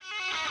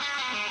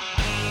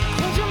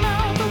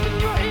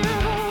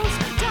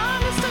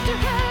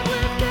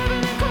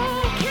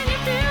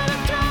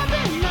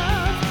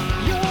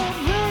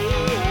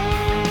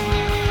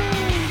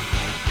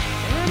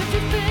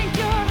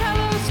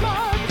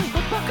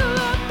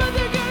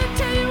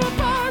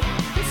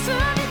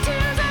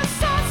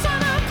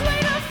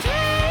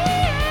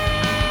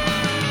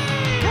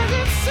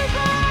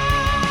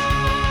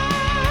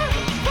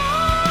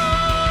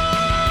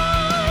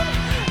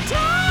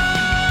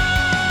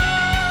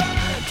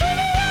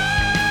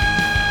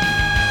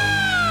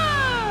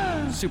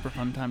Super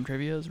Fun Time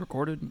Trivia is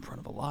recorded in front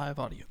of a live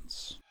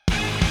audience.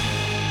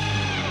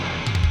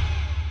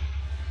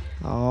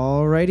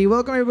 Alrighty,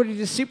 welcome everybody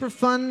to Super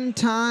Fun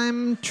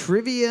Time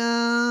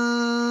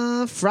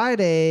Trivia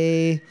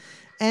Friday,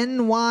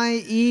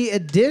 NYE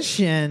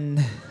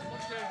edition.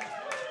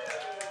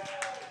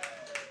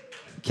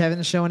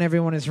 Kevin's showing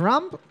everyone his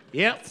rump.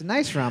 Yep. It's a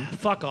nice rump.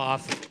 Fuck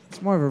off.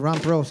 It's more of a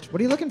rump roast. What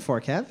are you looking for,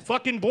 Kev?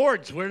 Fucking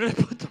boards. Where did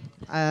I put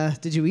them?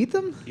 Did you eat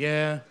them?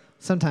 Yeah.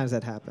 Sometimes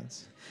that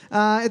happens.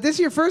 If this is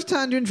your first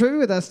time doing trivia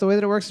with us, the way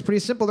that it works is pretty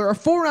simple. There are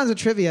 4 rounds of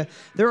trivia.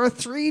 There are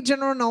 3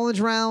 general knowledge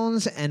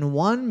rounds and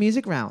 1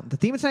 music round. The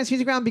theme of tonight's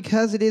music round,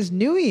 because it is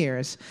New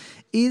Year's,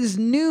 is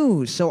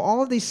new. So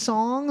all of these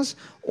songs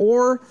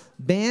or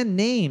band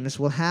names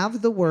will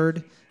have the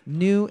word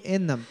new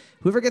in them.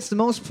 Whoever gets the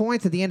most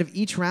points at the end of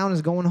each round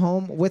is going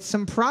home with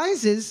some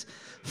prizes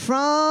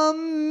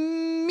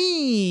from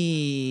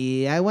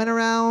me. I went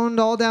around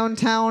all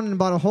downtown and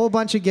bought a whole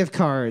bunch of gift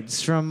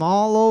cards from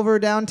all over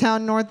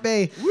downtown North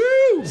Bay.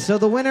 Woo! So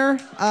the winner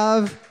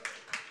of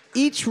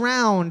each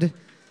round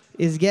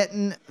is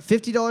getting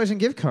 $50 in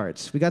gift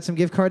cards. We got some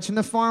gift cards from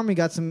the farm. We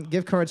got some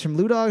gift cards from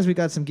Lou Dogs. We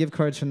got some gift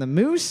cards from the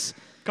Moose.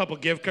 Couple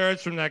gift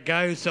cards from that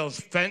guy who sells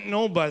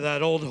fentanyl by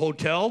that old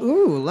hotel.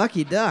 Ooh,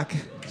 lucky duck.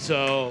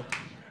 So...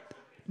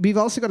 We've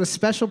also got a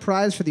special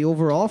prize for the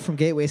overall from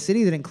Gateway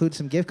City that includes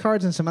some gift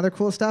cards and some other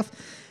cool stuff.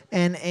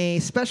 And a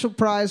special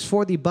prize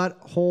for the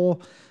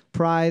Butthole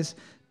Prize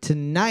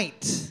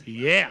tonight.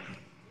 Yeah.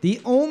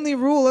 The only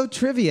rule of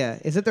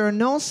trivia is that there are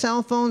no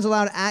cell phones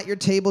allowed at your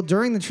table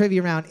during the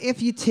trivia round.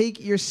 If you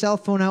take your cell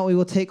phone out, we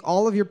will take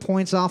all of your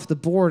points off the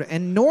board.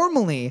 And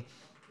normally,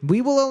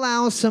 we will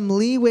allow some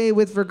leeway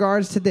with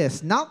regards to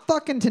this. Not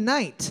fucking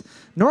tonight.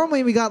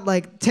 Normally, we got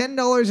like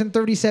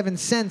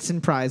 $10.37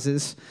 in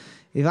prizes.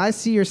 If I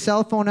see your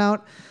cell phone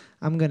out,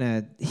 I'm going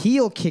to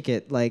heel kick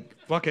it like...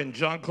 Fucking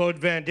Jean-Claude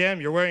Van Damme,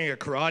 you're wearing your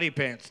karate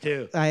pants,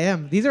 too. I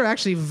am. These are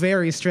actually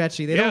very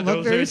stretchy. They don't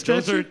look very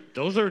stretchy.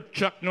 Those are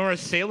Chuck Norris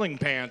sailing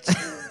pants.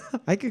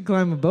 I could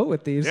climb a boat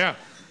with these. Yeah.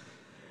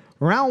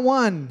 Round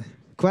 1,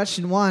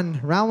 question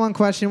 1. Round 1,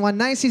 question 1.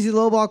 Nice, easy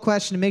lowball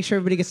question to make sure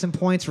everybody gets some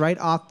points right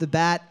off the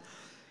bat.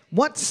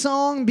 What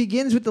song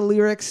begins with the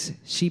lyrics,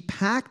 "She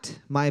packed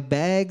my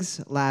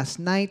bags last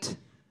night,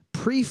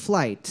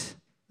 pre-flight,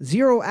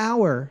 0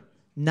 hour,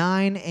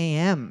 9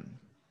 a.m.?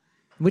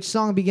 Which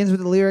song begins with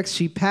the lyrics,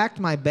 "She packed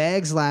my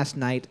bags last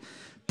night,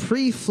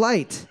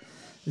 pre-flight,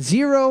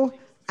 0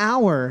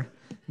 hour,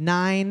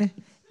 9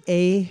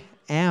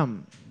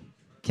 a.m.?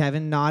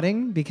 Kevin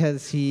nodding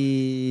because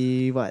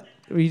he, what?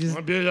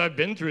 I've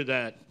been through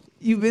that.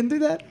 You've been through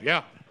that?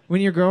 Yeah. When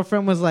your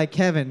girlfriend was like,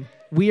 "Kevin,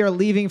 we are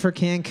leaving for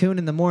Cancun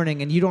in the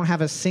morning," and you don't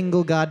have a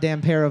single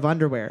goddamn pair of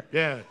underwear.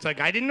 Yeah, it's like,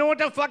 I didn't know what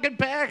to fucking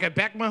pack. I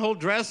packed my whole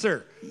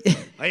dresser.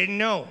 I didn't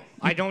know.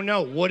 I don't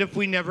know. What if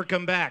we never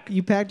come back?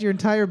 You packed your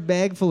entire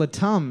bag full of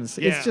Tums.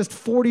 Yeah. It's just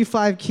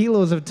 45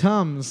 kilos of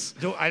Tums.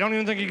 I don't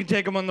even think you can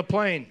take them on the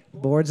plane.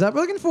 Boards up.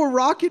 We're looking for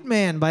Rocket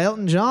Man by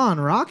Elton John.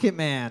 Rocket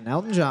Man,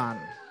 Elton John.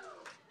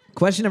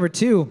 Question number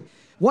 2.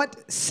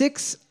 What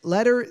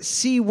 6-letter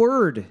C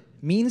word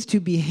means to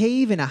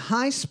behave in a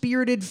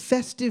high-spirited,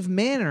 festive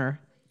manner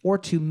or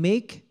to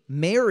make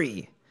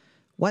merry?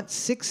 What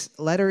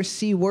 6-letter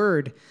C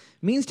word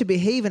means to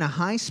behave in a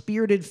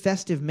high-spirited,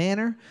 festive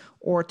manner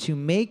or to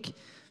make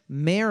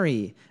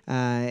merry?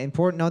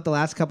 Important note, the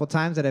last couple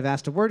times that I've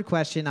asked a word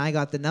question, I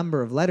got the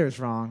number of letters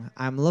wrong.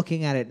 I'm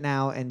looking at it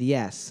now, and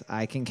yes,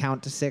 I can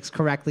count to 6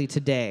 correctly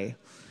today.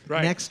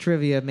 Right. Next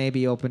trivia may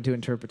be open to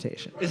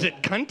interpretation. Is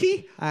it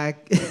cunty?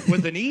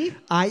 With an E?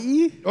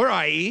 I-E? Or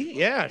I-E,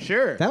 yeah,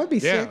 sure. That would be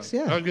 6,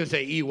 yeah. I was going to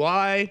say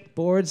E-Y.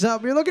 Boards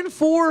up. We're looking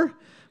for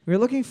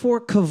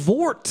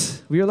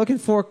cavort. We are looking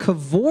for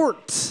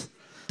cavort.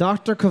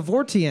 Dr.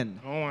 Cavortian.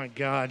 Oh, my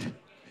God.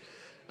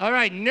 All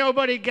right,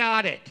 nobody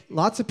got it.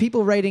 Lots of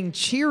people writing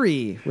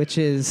cheery, which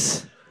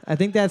is, I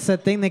think that's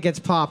that thing that gets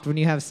popped when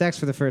you have sex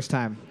for the first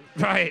time.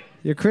 Right.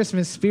 Your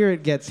Christmas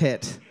spirit gets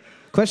hit.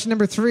 Question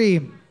number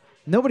 3.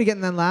 Nobody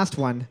getting that last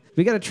one.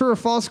 We got a true or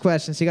false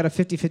question, so you got a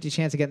 50-50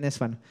 chance of getting this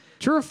one.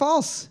 True or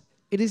false?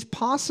 It is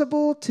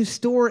possible to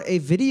store a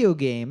video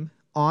game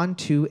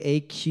onto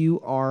a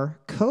QR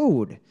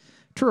code.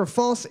 True or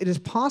false? It is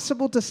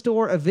possible to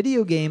store a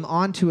video game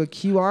onto a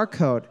QR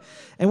code.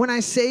 And when I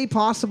say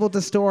possible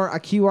to store a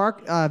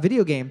QR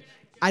video game,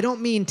 I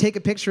don't mean take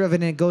a picture of it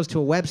and it goes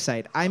to a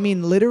website. I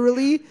mean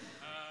literally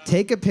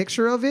take a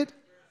picture of it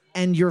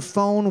and your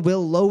phone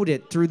will load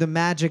it through the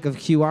magic of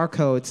QR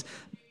codes,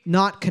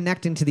 not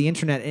connecting to the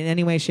internet in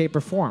any way, shape,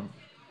 or form.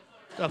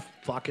 What the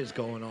fuck is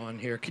going on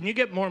here? Can you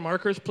get more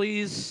markers,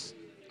 please?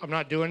 I'm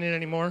not doing it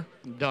anymore.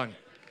 I'm done.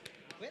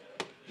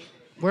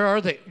 Where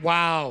are they?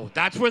 Wow,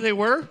 that's where they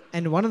were?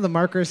 And one of the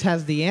markers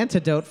has the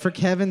antidote for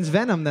Kevin's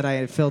venom that I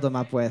had filled him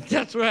up with.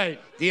 That's right.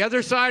 The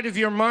other side of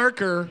your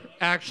marker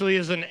actually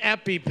is an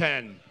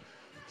EpiPen.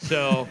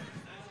 So...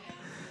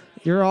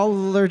 You're all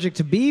allergic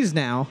to bees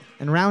now,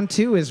 and round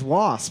 2 is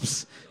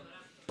wasps.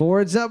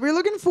 Boards up. We're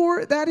looking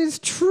for... That is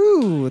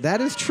true.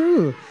 That is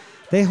true.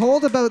 They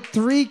hold about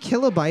 3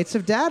 kilobytes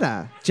of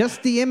data.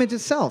 Just the image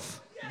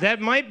itself. That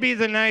might be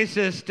the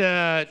nicest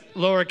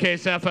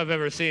lowercase f I've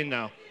ever seen,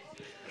 though.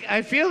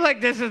 I feel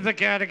like this is the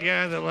kind of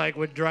guy that like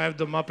would drive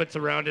the Muppets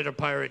around in a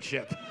pirate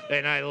ship,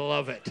 and I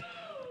love it.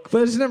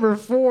 Question number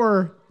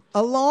 4.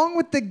 Along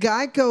with the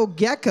Geico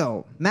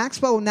Gecko,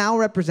 Maxwell now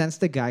represents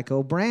the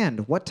Geico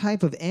brand. What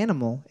type of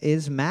animal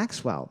is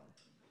Maxwell?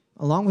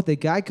 Along with the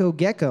Geico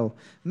Gecko,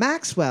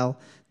 Maxwell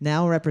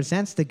now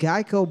represents the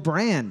Geico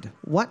brand.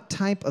 What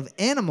type of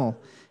animal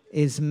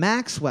is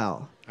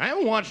Maxwell? I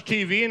haven't watched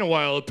TV in a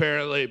while,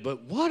 apparently,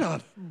 but what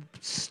a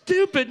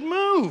stupid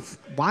move.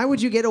 Why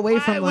would you get away Why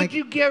from would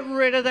you get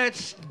rid of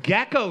that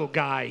gecko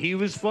guy? He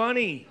was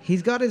funny.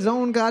 He's got his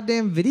own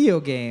goddamn video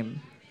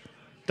game.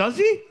 Does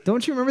he?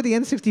 Don't you remember the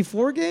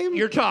N64 game?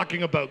 You're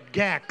talking about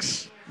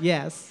Gex.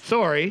 Yes.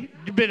 Sorry,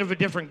 a bit of a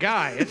different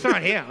guy. It's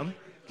not him.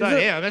 It's not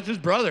him. That's his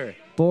brother.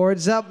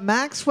 Boards up.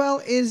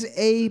 Maxwell is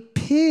a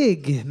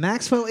pig.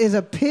 Maxwell is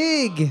a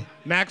pig.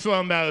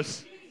 Maxwell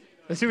Mouse.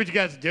 Let's see what you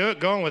guys do.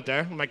 Going with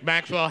there. I'm like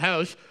Maxwell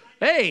House.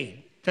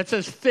 Hey, that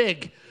says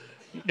fig.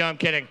 No, I'm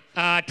kidding.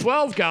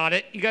 12 got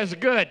it. You guys are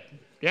good.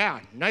 Yeah,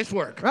 nice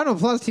work. Round of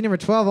applause, team number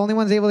 12. Only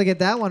one's able to get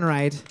that one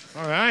right.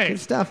 All right. Good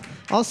stuff.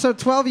 Also,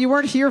 12, you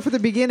weren't here for the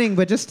beginning,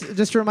 but just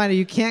a reminder,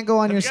 you can't go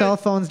on your cell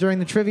phones during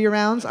the trivia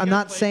rounds. I'm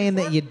not saying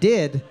that you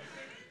did.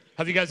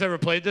 Have you guys ever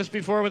played this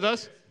before with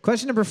us?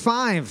 Question number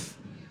 5.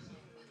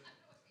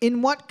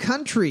 In what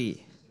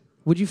country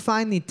would you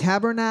find the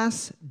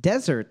Tabernas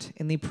Desert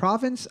in the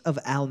province of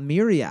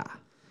Almeria?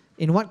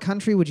 In what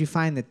country would you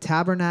find the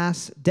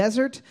Tabernas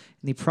Desert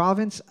in the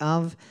province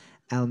of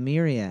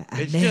Almeria?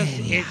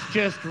 It's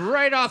just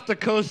right off the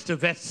coast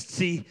of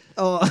SC.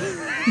 Oh,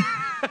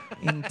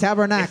 in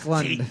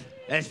Tabernacland.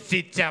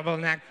 SC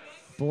Tabernacle.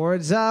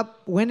 Boards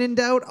up. When in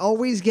doubt,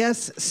 always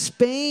guess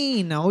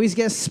Spain. Always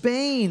guess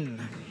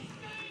Spain.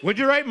 Would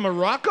you write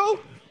Morocco?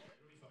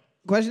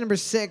 Question number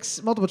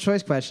 6, multiple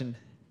choice question.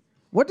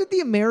 What did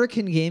the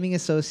American Gaming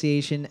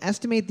Association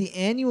estimate the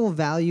annual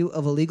value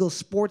of illegal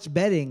sports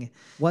betting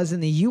was in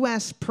the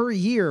U.S. per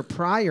year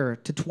prior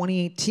to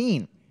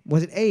 2018?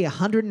 Was it A,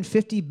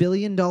 $150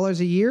 billion a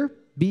year,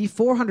 B,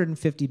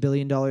 $450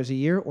 billion a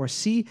year, or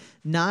C,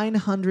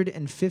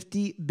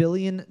 $950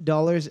 billion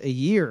a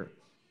year?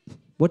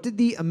 What did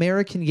the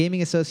American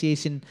Gaming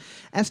Association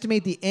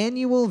estimate the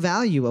annual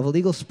value of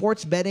illegal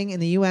sports betting in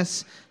the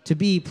U.S. to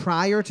be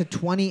prior to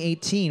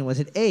 2018?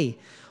 Was it A,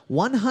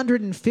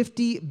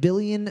 $150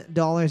 billion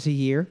a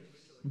year,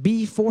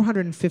 B,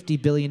 $450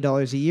 billion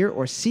a year,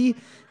 or C,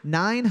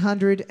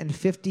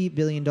 $950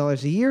 billion a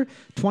year?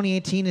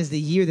 2018 is the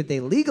year that they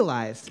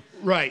legalized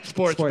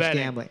sports betting.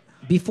 Gambling.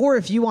 Before,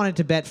 if you wanted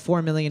to bet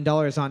 $4 million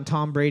on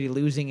Tom Brady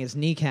losing his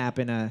kneecap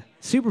in a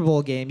Super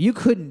Bowl game, you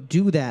couldn't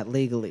do that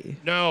legally.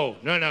 No.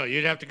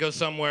 You'd have to go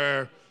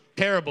somewhere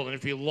terrible. And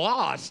if you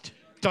lost,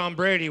 Tom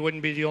Brady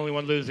wouldn't be the only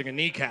one losing a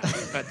kneecap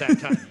at that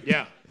time.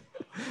 Yeah.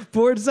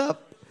 Boards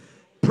up.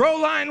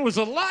 Proline was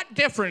a lot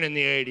different in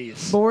the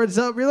 80s. Boards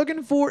up. You're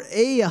looking for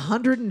A,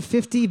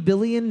 $150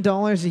 billion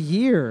a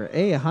year.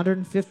 A,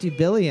 $150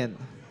 billion.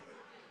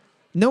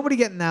 Nobody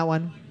getting that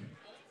one.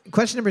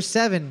 Question number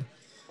 7.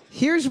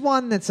 Here's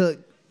one that's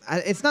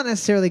it's not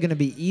necessarily going to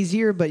be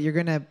easier, but you're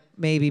going to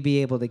maybe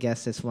be able to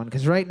guess this one.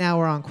 Because right now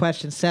we're on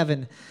question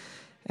 7,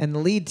 and the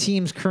lead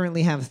teams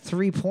currently have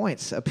 3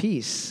 points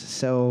apiece.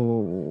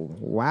 So,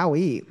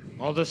 wowee.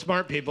 All the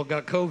smart people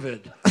got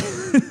COVID.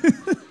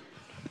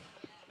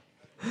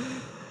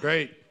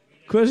 Great.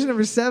 Question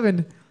number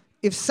 7.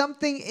 If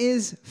something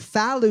is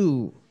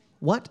Falu,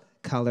 what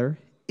color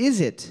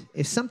is it?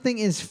 If something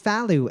is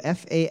Falu,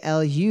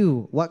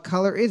 F-A-L-U, what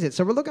color is it?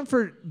 So we're looking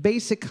for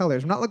basic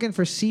colors. We're not looking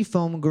for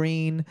seafoam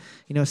green,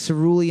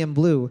 cerulean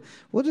blue.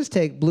 We'll just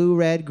take blue,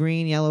 red,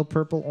 green, yellow,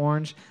 purple,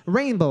 orange,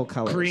 rainbow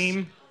colors.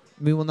 Cream.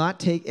 We will not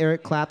take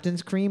Eric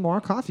Clapton's cream or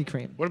coffee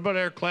cream. What about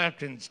Eric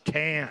Clapton's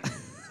tan?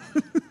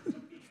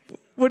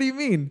 What do you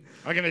mean?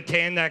 I'm going to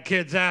tan that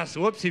kid's ass.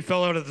 Whoops, he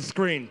fell out of the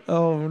screen.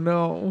 Oh,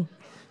 no.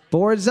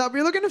 Boards up.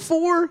 You're looking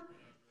for...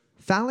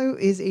 Falu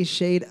is a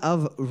shade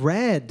of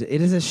red. It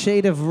is a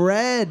shade of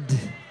red.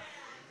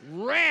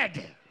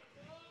 Red.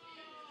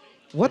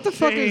 What the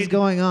fuck is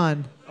going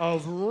on?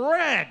 Of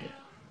red.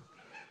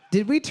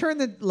 Did we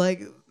turn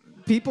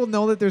people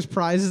know that there's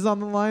prizes on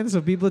the line, so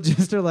people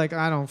just are like,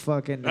 I don't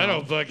fucking know. I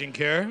don't fucking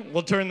care.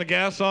 We'll turn the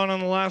gas on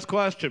the last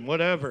question.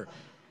 Whatever.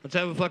 Let's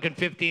have a fucking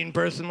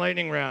 15-person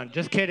lightning round.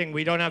 Just kidding.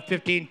 We don't have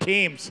 15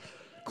 teams.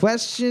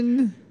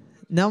 Question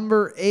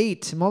number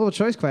 8, multiple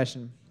choice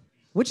question.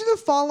 Which of the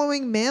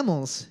following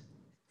mammals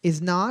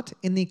is not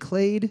in the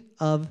clade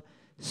of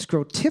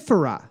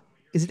Scrotifera?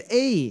 Is it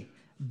A,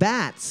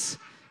 bats,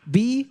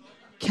 B,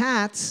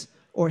 cats,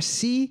 or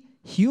C,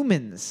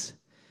 humans?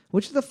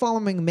 Which of the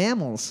following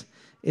mammals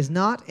is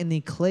not in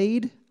the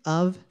clade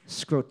of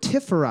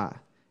Scrotifera?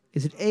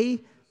 Is it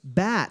A,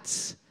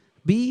 bats,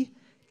 B,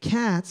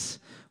 cats,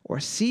 or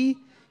C,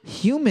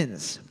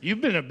 humans?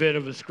 You've been a bit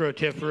of a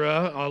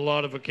scrotifera on a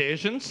lot of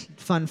occasions.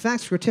 Fun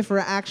fact,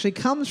 scrotifera actually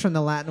comes from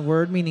the Latin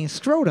word meaning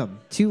scrotum,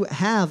 to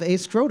have a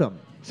scrotum.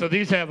 So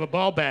these have a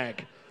ball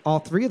bag. All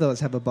 3 of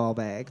those have a ball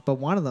bag, but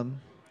one of them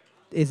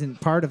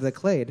isn't part of the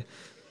clade.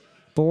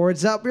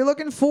 Boards up. We're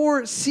looking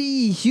for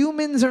C.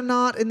 Humans are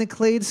not in the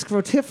clade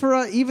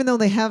Scrotifera. Even though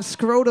they have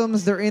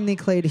scrotums, they're in the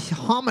clade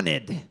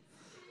Hominid.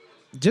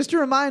 Just a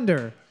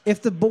reminder,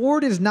 if the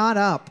board is not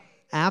up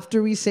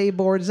after we say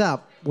boards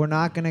up, we're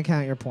not going to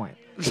count your point.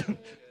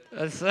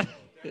 That's,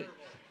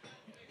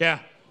 yeah.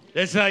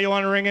 That's how you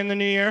want to ring in the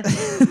new year?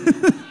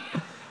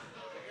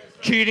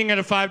 Cheating at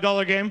a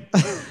 $5 game?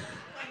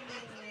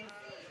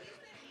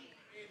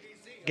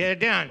 Get it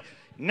down.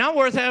 Not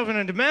worth having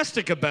a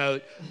domestic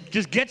about.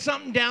 Just get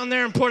something down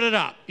there and put it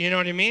up. You know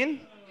what I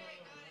mean?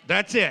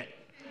 That's it.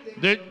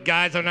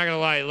 Guys, I'm not going to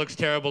lie. It looks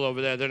terrible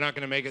over there. They're not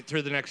going to make it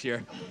through the next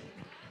year.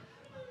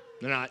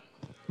 They're not.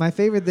 My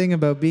favorite thing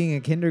about being a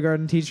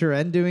kindergarten teacher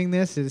and doing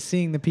this is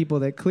seeing the people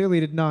that clearly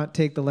did not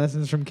take the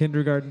lessons from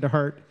kindergarten to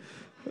heart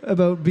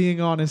about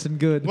being honest and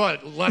good.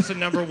 What? Lesson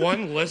number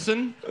 1,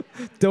 listen.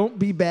 Don't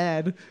be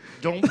bad.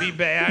 Don't be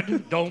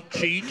bad. Don't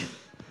cheat.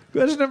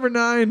 Question number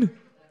 9.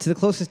 To the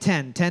closest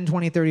 10. 10,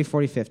 20, 30,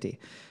 40, 50.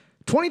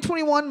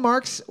 2021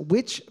 marks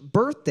which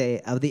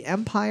birthday of the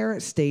Empire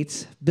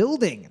States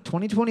Building?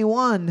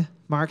 2021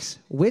 marks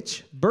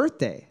which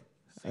birthday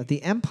of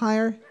the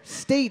Empire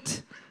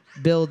State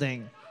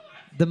Building?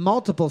 The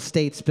multiple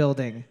states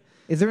building.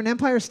 Is there an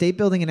Empire State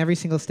Building in every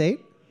single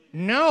state?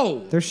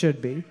 No. There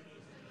should be.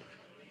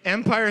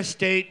 Empire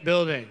State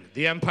Building.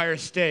 The Empire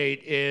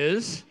State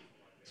is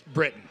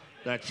Britain.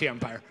 That's the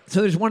empire.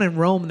 So there's one in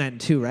Rome then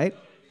too, right?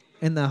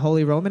 In the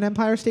Holy Roman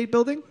Empire State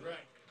Building? Right.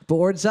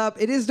 Boards up.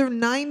 It is their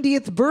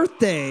 90th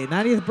birthday.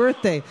 90th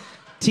birthday.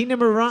 Team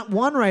number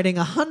 1 writing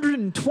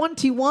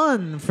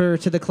 121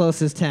 to the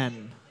closest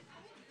 10.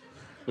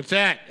 What's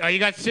that? Oh, you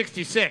got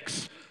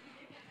 66.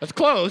 That's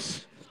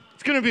close.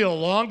 It's going to be a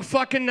long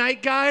fucking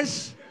night,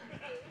 guys.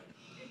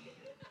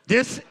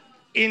 This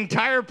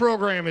entire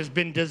program has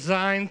been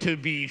designed to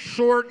be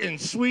short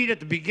and sweet at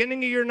the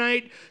beginning of your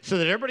night so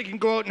that everybody can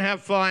go out and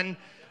have fun.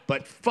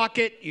 But fuck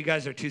it, you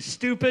guys are too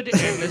stupid, and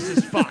this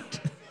is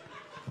fucked.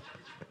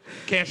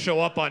 Can't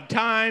show up on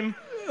time.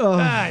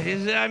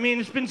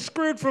 It's been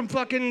screwed from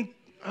fucking...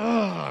 Oh,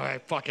 I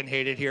fucking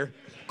hate it here.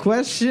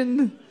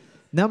 Question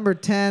number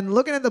 10.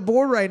 Looking at the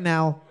board right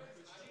now,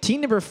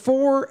 team number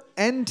 4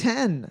 and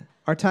 10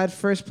 are tied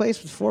first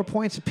place with 4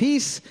 points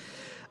apiece.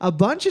 A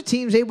bunch of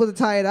teams able to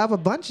tie it up. A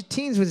bunch of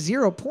teams with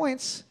 0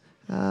 points.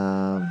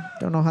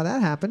 Don't know how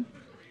that happened.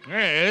 There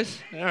it is.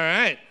 All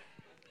right.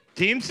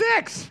 Team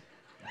 6.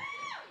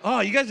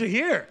 Oh, you guys are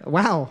here.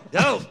 Wow.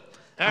 Dope.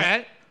 All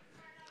right.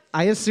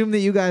 I assume that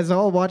you guys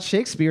all watched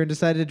Shakespeare and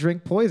decided to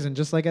drink poison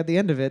just like at the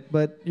end of it,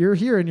 but you're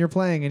here and you're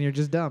playing and you're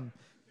just dumb.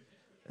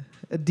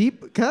 A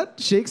deep cut?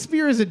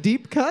 Shakespeare is a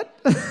deep cut?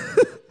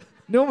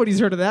 Nobody's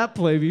heard of that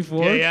play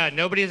before. Yeah.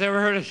 Nobody's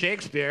ever heard of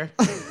Shakespeare.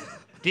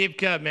 Deep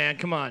cut, man.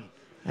 Come on.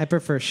 I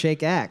prefer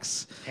Shake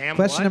Axe. Ham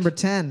Question what? number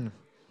 10.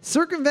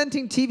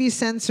 Circumventing TV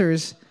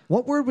censors,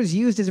 what word was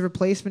used as a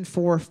replacement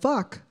for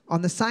fuck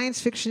on the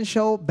science fiction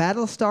show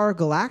Battlestar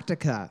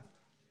Galactica?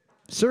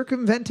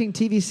 Circumventing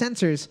TV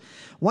censors,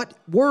 what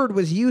word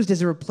was used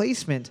as a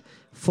replacement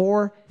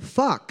for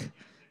fuck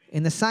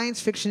in the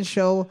science fiction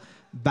show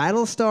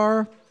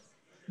Battlestar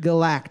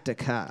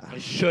Galactica? I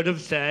should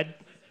have said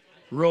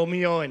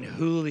Romeo and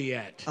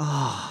Juliet.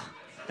 Oh.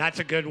 That's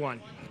a good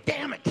one.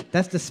 Damn it.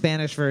 That's the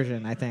Spanish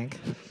version, I think.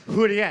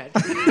 Juliet.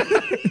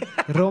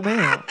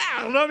 Romeo.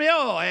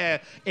 Romeo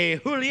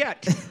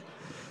Juliet.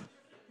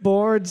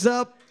 Boards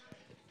up.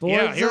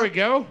 Yeah, here we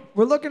go.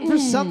 We're looking for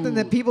something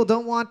that people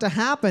don't want to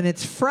happen.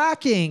 It's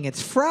fracking.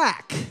 It's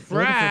frack. We're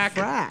looking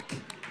for frack.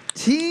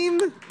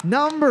 Team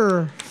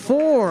number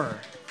 4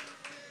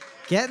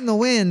 getting the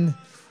win.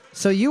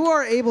 So you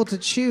are able to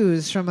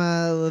choose from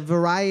a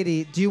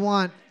variety. Do you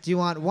want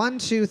 1,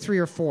 2, 3,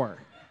 or 4?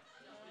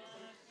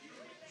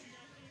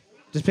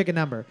 Just pick a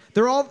number.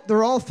 They're all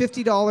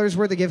 $50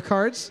 worth of gift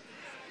cards.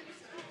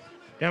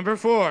 Number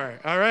 4.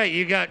 All right,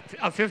 you got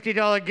a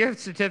 $50 gift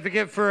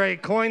certificate for a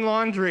coin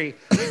laundry.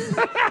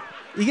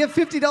 You get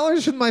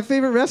 $50 from my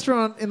favorite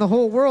restaurant in the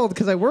whole world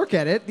because I work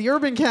at it, the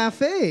Urban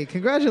Cafe.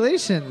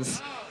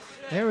 Congratulations.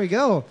 There we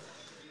go.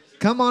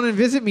 Come on and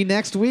visit me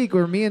next week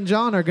where me and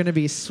John are going to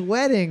be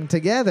sweating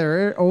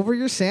together over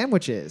your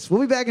sandwiches.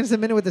 We'll be back in just a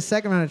minute with the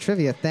second round of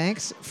trivia.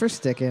 Thanks for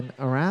sticking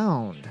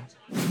around.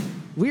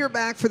 We are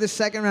back for the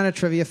second round of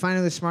trivia.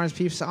 Finding the smartest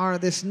peeps are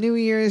this New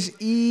Year's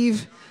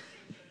Eve.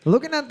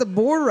 Looking at the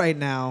board right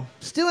now,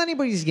 still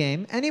anybody's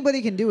game.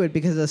 Anybody can do it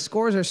because the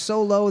scores are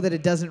so low that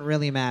it doesn't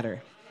really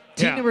matter.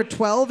 Team number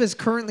 12 is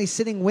currently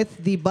sitting with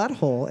the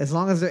butthole. As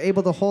long as they're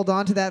able to hold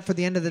on to that for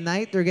the end of the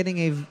night, they're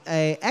getting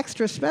a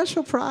extra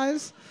special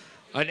prize.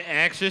 An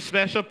extra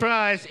special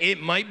prize.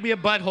 It might be a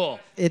butthole.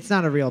 It's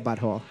not a real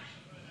butthole.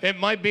 It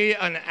might be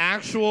an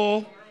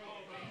actual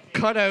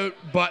cutout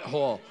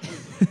butthole.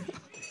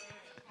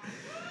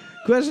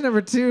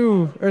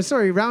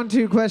 Round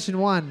 2, question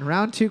 1.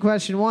 Round 2,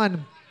 question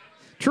 1.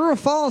 True or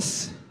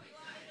false?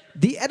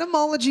 The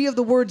etymology of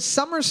the word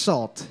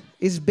somersault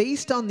is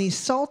based on the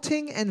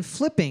salting and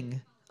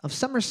flipping of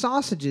summer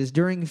sausages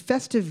during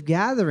festive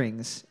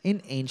gatherings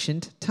in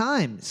ancient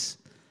times.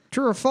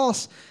 True or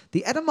false?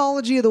 The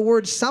etymology of the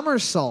word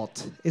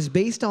somersault is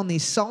based on the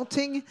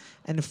salting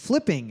and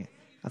flipping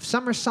of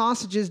summer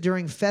sausages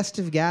during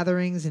festive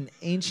gatherings in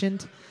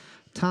ancient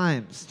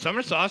times.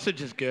 Summer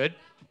sausage is good.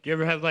 Do you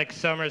ever have like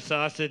summer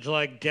sausage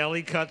like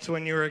deli cuts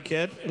when you were a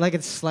kid? Like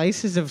it's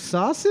slices of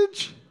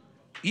sausage?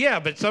 Yeah,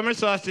 but summer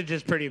sausage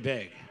is pretty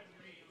big.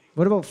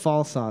 What about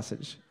fall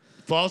sausage?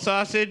 Fall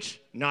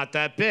sausage, not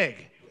that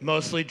big.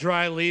 Mostly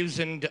dry leaves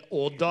and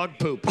old dog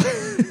poop.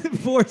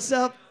 Boards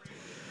up.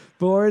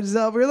 Boards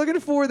up. We're looking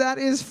for that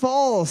is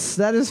false.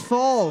 That is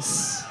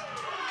false.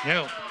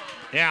 No.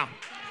 Yeah.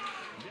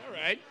 All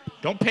right.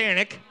 Don't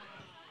panic.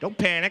 Don't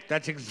panic.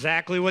 That's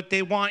exactly what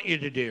they want you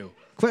to do.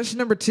 Question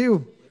number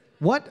 2.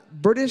 What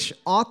British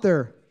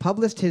author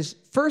published his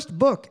first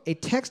book, a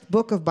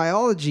textbook of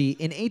biology,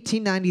 in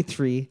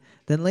 1893,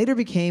 then later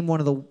became one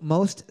of the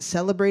most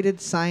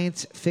celebrated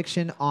science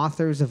fiction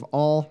authors of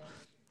all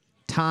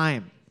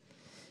time?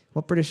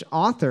 What British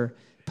author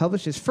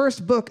published his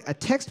first book, a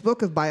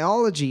textbook of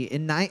biology,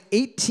 in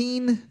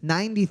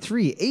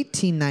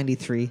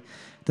 1893,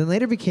 then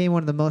later became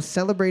one of the most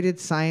celebrated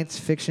science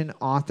fiction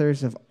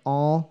authors of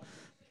all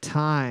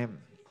time?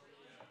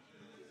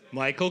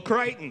 Michael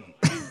Crichton.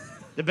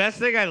 The best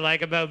thing I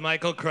like about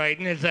Michael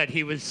Crichton is that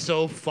he was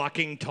so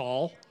fucking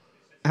tall.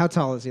 How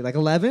tall is he? Like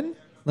 11?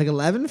 Like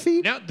 11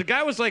 feet? No, the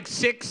guy was like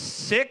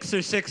 6'6" or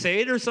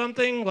 6'8" or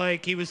something.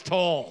 Like, he was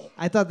tall.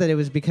 I thought that it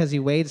was because he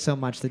weighed so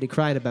much that he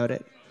cried about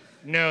it.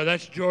 No,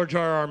 that's George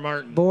R.R.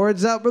 Martin.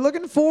 Boards up. We're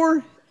looking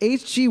for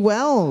H.G.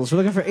 Wells. We're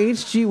looking for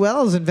H.G.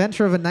 Wells,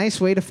 inventor of a nice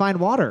way to find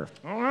water.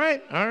 All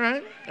right, all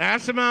right.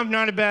 Asimov,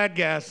 not a bad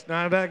guess.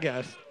 Not a bad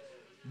guess.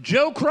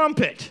 Joe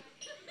Crumpet.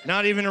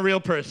 Not even a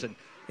real person.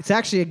 It's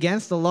actually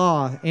against the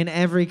law in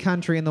every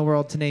country in the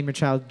world to name your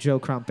child Joe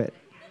Crumpet.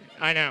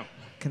 I know.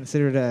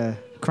 Considered a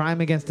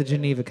crime against the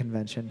Geneva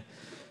Convention.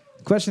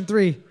 Question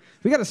 3.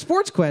 We got a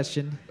sports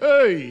question.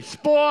 Hey,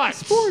 sports.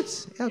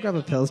 Sports. Yeah, I'll grab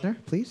a Pilsner,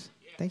 please.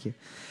 Thank you.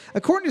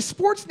 According to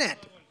Sportsnet,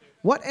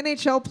 what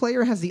NHL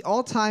player has the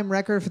all-time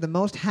record for the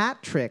most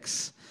hat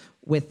tricks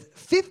with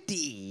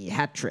 50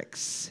 hat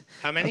tricks?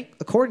 How many?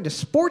 According to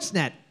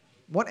Sportsnet,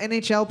 what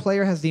NHL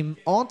player has the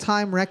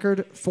all-time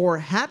record for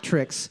hat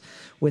tricks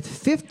with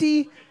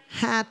 50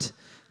 hat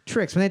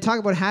tricks? When they talk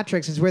about hat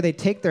tricks, it's where they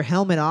take their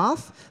helmet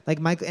off, like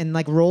Michael, and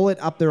like roll it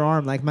up their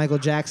arm, like Michael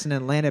Jackson,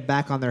 and land it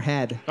back on their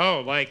head.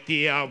 Oh, like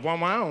the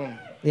wow.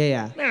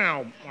 Yeah.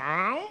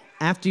 Wow.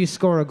 After you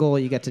score a goal,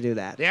 you get to do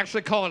that. They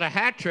actually call it a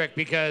hat trick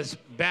because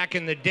back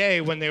in the day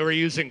when they were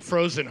using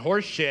frozen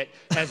horse shit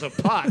as a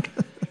puck,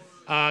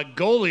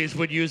 goalies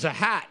would use a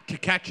hat to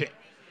catch it.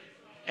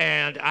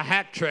 And a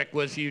hat trick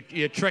was you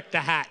trick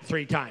the hat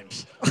 3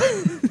 times.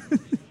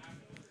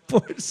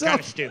 Boards Kind up.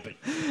 of stupid.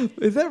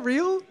 Is that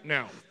real?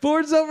 No.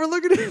 Boards up. We're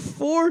looking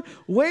for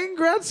Wayne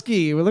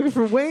Gretzky. We're looking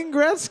for Wayne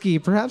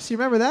Gretzky. Perhaps you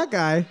remember that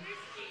guy.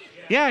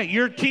 Yeah,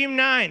 you're Team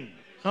 9.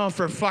 Oh,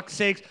 for fuck's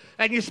sakes.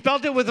 And you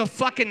spelled it with a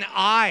fucking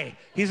I.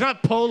 He's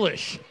not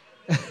Polish.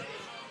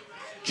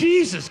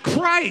 Jesus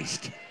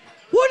Christ.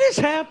 What is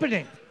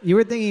happening? You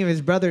were thinking of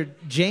his brother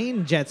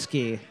Jane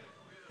Jetski,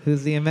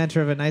 who's the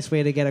inventor of a nice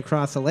way to get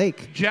across a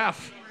lake.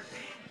 Jeff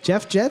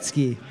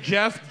Jetski.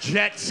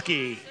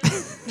 Jetski.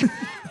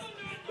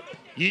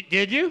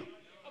 Did you?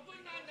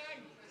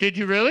 Did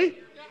you really?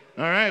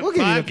 All right, We'll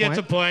give you 5 the gets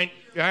a point.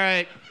 point. All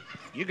right,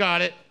 you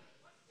got it.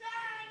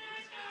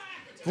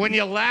 When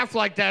you laugh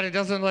like that, it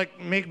doesn't like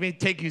make me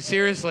take you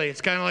seriously. It's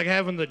kind of like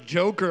having the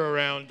Joker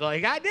around.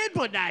 Like, I did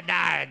put that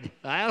down.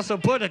 I also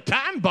put a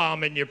time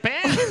bomb in your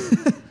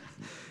pants.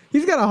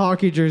 He's got a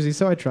hockey jersey,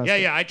 so I trust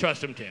him. Yeah, I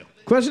trust him too.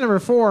 Question number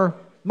 4,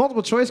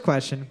 multiple choice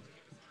question.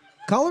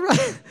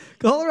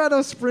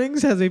 Colorado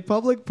Springs has a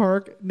public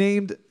park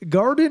named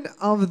Garden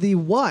of the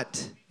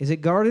what? Is it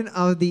Garden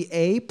of the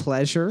A,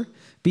 pleasure,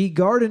 B,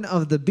 Garden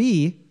of the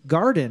B,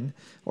 garden,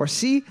 or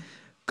C,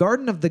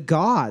 Garden of the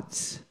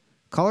Gods?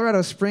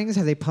 Colorado Springs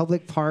has a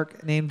public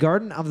park named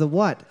Garden of the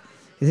what?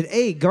 Is it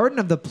A, Garden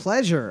of the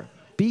Pleasure,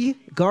 B,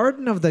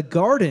 Garden of the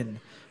Garden,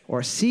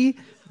 or C,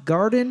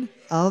 Garden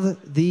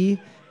of the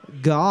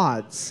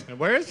Gods? And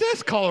where is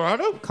this?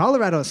 Colorado?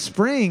 Colorado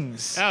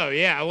Springs. Oh,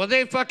 yeah. Well,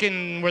 they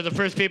fucking were the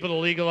first people to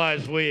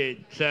legalize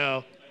weed.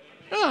 So,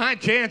 high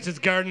chance it's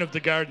Garden of the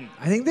Garden.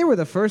 I think they were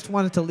the first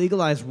ones to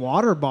legalize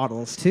water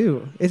bottles,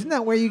 too. Isn't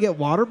that where you get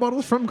water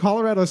bottles from,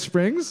 Colorado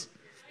Springs?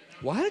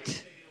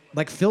 What?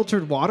 Like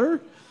filtered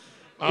water?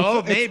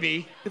 Oh,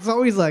 maybe. It's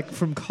always like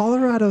from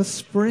Colorado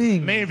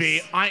Springs.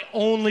 Maybe. I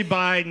only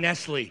buy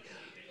Nestle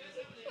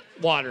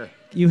water.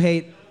 You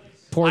hate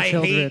poor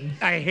children.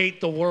 I hate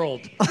the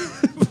world.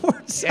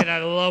 And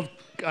I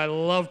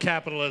love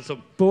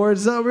capitalism.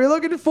 Boards up. We're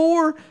looking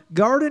for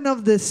Garden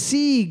of the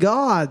Sea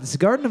Gods.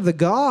 Garden of the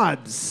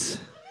Gods.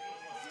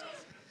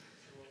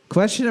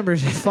 Question number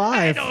 5.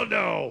 I don't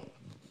know.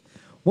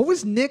 What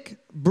was Nick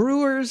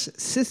Brewer's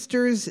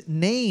sister's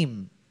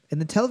name in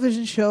the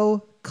television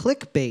show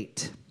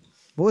Clickbait?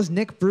 What was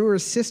Nick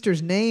Brewer's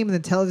sister's name in the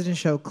television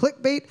show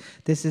Clickbait?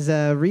 This is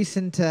a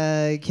recent,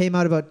 came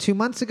out about 2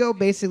 months ago.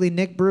 Basically,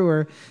 Nick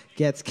Brewer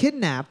gets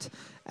kidnapped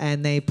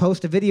and they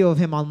post a video of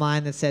him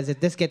online that says, if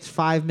this gets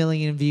 5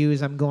 million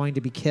views, I'm going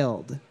to be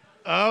killed.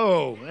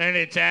 Oh, and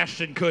it's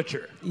Ashton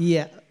Kutcher.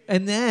 Yeah.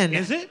 And then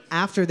Is it?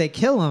 after they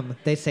kill him,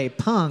 they say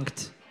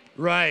punked,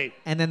 Right.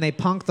 and then they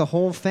punk the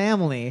whole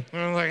family.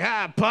 And I'm like,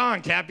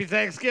 punked. Happy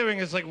Thanksgiving.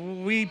 It's like,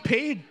 we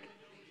paid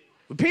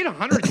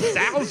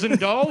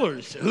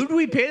 $100,000. Who do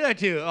we pay that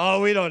to?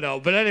 Oh, we don't know.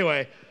 But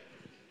anyway,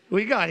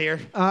 we got here.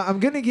 I'm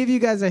going to give you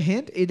guys a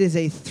hint. It is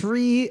a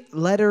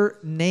 3-letter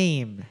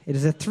name. It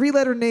is a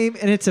 3-letter name,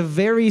 and it's a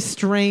very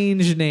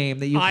strange name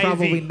that you've Ivy.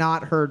 probably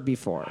not heard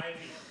before.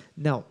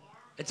 No.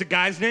 It's a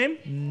guy's name?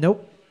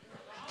 Nope.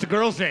 It's a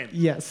girl's name.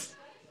 Yes.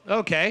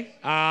 Okay.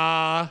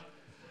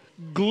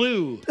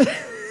 Glue.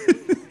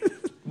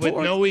 With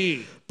no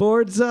E.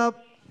 Boards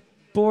up.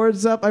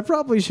 Boards up. I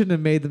probably shouldn't have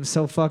made them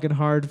so fucking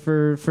hard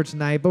for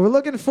tonight, but we're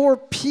looking for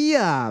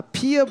Pia.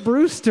 Pia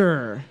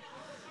Brewster.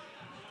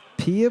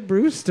 Pia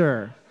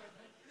Brewster.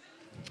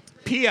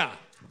 Pia.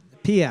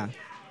 Pia.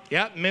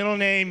 Yep, middle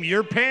name,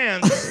 Your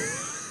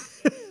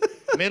Pants.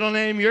 Middle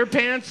name, Your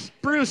Pants,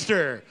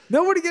 Brewster.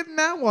 Nobody getting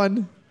that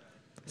one.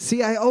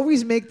 See, I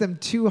always make them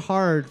too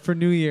hard for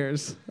New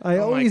Year's. I Oh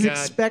my always God.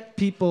 expect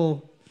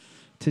people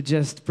to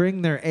just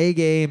bring their A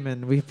game,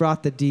 and we've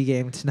brought the D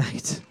game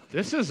tonight.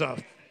 This is a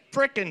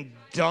frickin'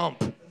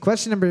 dump.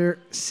 Question number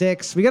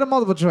 6. We got a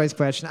multiple choice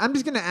question. I'm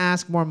just going to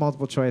ask more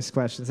multiple choice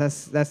questions.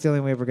 That's the only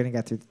way we're going to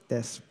get through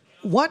this.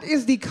 What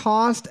is the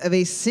cost of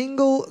a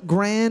single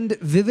Grand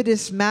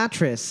Vividus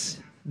mattress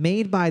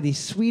made by the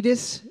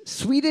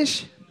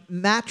Swedish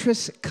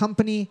mattress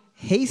company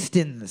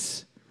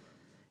Hastings?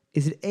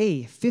 Is it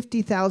A,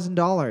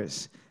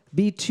 $50,000,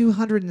 B,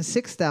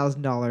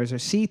 $206,000, or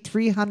C,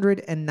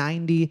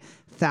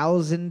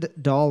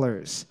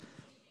 $390,000?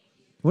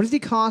 What is the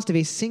cost of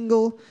a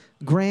single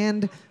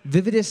Grand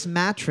Vividus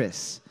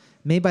mattress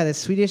made by the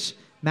Swedish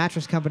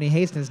mattress company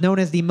Hastings, known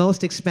as the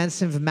most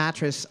expensive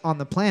mattress on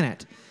the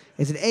planet?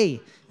 Is it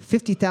A,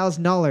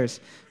 $50,000,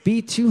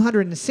 B,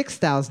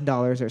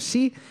 $206,000, or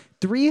C,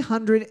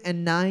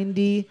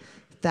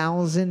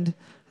 $390,000?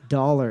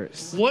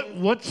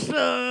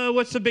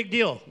 What's the big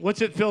deal?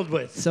 What's it filled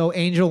with? So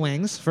angel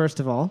wings,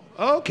 first of all.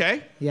 Oh,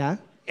 okay. Yeah.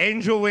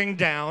 Angel wing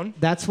down.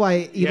 That's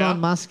why Elon Yeah.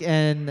 Musk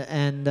and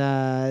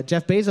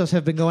Jeff Bezos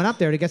have been going up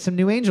there to get some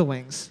new angel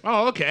wings.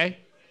 Oh, okay.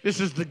 This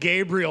is the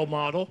Gabriel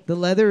model. The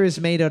leather is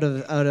made out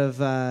of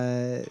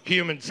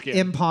Human skin.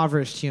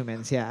 impoverished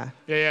humans. Yeah,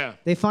 yeah.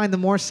 they find the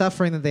more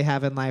suffering that they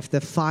have in life,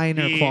 the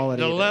finer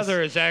quality. The it is.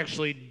 leather is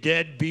actually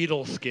dead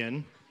beetle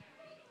skin.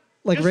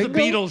 like Just Ringo? the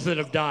Beatles that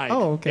have died.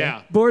 Oh, okay.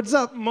 Yeah. Boards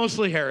up.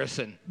 Mostly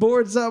Harrison.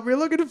 Boards up. We're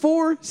looking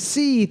for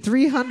C,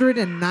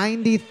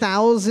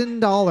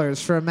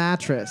 $390,000 for a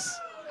mattress.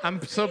 I'm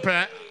so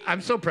proud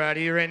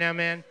of you right now,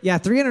 man. Yeah,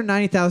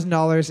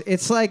 $390,000.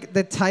 It's like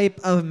the type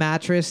of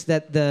mattress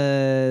that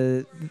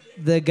the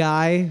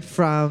guy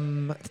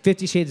from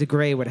 50 Shades of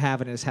Grey would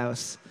have in his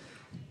house.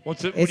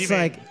 What's it? What do you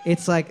mean?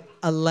 It's like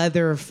a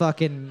leather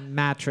fucking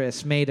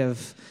mattress made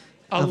of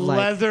A like-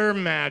 leather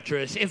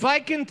mattress. If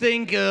I can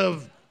think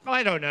of,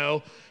 I don't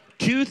know,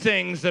 2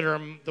 things that are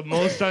the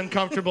most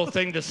uncomfortable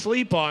thing to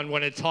sleep on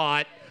when it's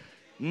hot,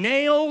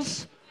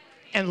 nails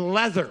and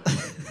leather.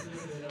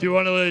 Do you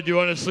want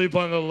to sleep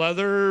on the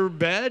leather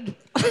bed?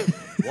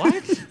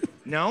 What?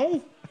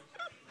 No?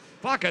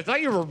 Fuck, I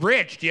thought you were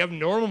rich. Do you have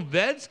normal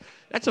beds?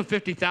 That's a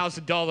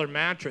 $50,000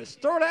 mattress.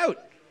 Throw it out.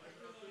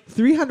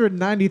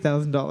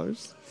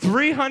 $390,000.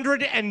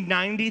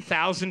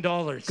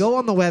 $390,000. Go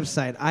on the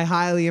website. I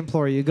highly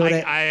implore you. Go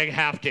to I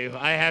have to.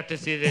 I have to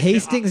see this.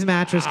 Hastings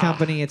Mattress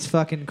Company. It's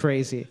fucking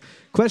crazy.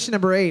 Question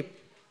number 8.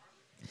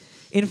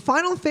 In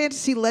Final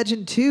Fantasy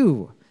Legend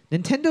 2,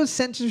 Nintendo's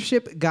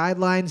censorship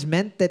guidelines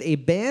meant that a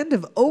band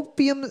of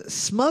opium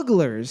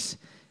smugglers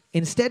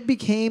instead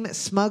became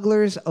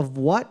smugglers of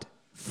what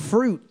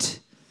fruit?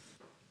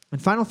 In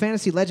Final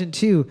Fantasy Legend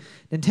 2,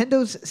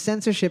 Nintendo's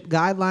censorship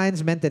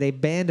guidelines meant that a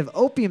band of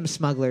opium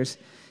smugglers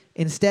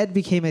instead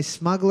became a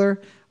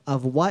smuggler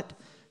of what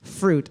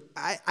fruit?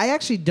 I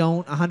actually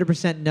don't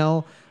 100%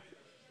 know.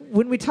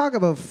 When we talk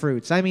about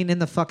fruits, I mean in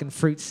the fucking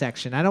fruit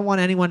section. I don't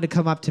want anyone to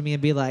come up to me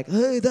and be like,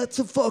 hey, that's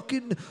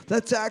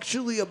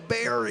actually a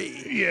berry.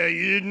 Yeah,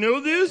 you didn't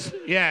know this?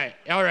 Yeah,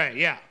 all right,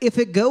 yeah. If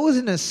it goes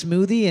in a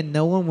smoothie and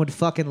no one would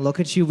fucking look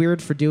at you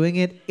weird for doing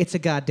it, it's a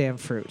goddamn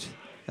fruit.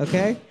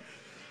 Okay?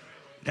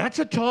 That's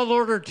a tall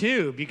order,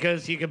 too,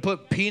 because you can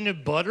put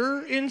peanut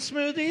butter in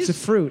smoothies. It's a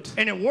fruit.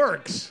 And it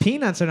works.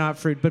 Peanuts are not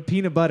fruit, but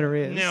peanut butter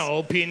is.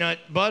 No, peanut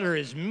butter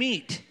is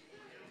meat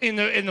in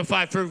the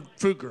 5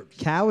 fruit groups.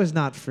 Cow is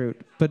not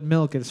fruit, but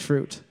milk is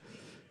fruit.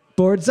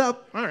 Boards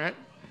up. All right.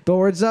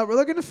 Boards up. We're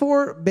looking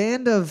for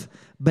band of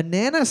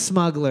banana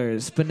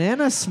smugglers.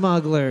 Banana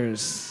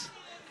smugglers.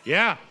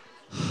 Yeah.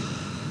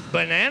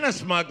 Banana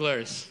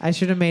smugglers. I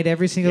should have made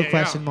every single Yeah,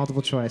 question yeah.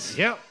 multiple choice.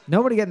 Yep.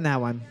 Nobody getting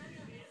that one.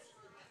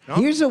 Nope.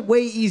 Here's a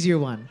way easier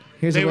one.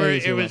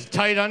 It was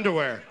tight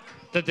underwear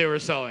that they were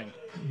selling.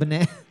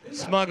 Banana.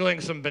 Smuggling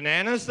some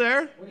bananas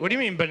there? What do you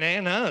mean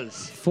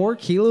bananas? 4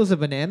 kilos of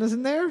bananas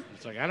in there?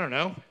 It's like, I don't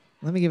know.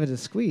 Let me give it a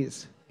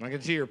squeeze. I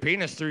can see your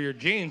penis through your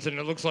jeans, and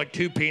it looks like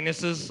two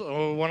penises,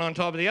 one on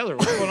top of the other.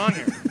 What's going on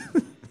here?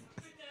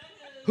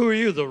 Who are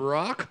you, The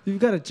Rock? You've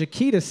got a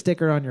Chiquita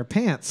sticker on your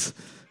pants.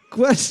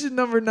 Question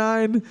number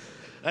 9.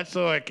 That's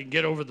so I can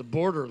get over the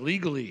border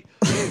legally.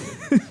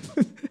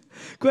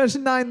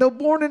 Question 9. Though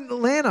born in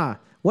Atlanta,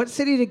 what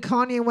city did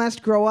Kanye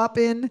West grow up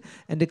in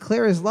and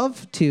declare his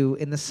love to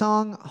in the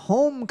song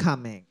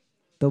Homecoming?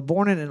 Though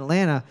born in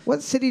Atlanta,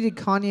 what city did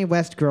Kanye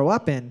West grow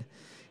up in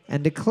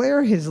and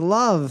declare his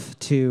love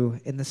to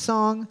in the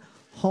song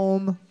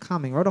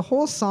Homecoming? Wrote a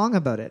whole song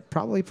about it.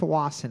 Probably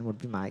Powassan would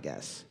be my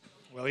guess.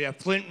 Well, yeah,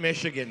 Flint,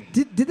 Michigan.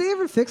 Did they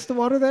ever fix the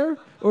water there?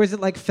 Or is it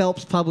like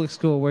Phelps Public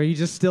School where you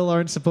just still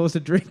aren't supposed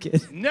to drink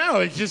it? No,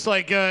 it's just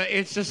like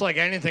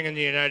anything in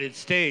the United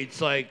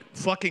States. Like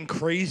fucking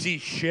crazy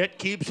shit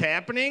keeps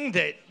happening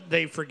that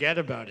they forget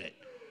about it.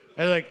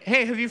 They're like,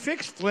 hey, have you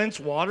fixed Flint's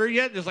water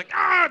yet? It's like,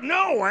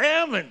 no, I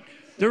haven't.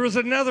 There was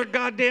another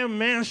goddamn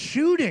mass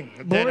shooting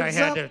that I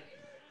had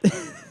to.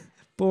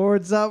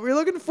 Boards up. We're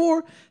looking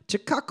for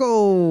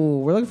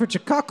Chicago.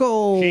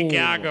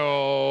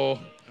 Chicago.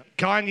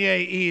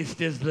 Kanye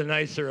East is the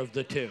nicer of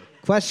the two.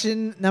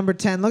 Question number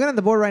 10. Looking at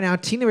the board right now,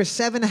 team number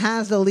 7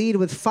 has the lead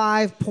with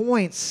 5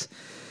 points.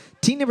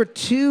 Team number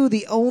 2,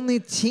 the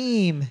only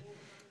team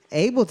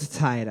able to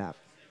tie it up.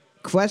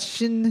 This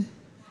is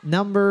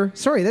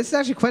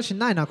actually question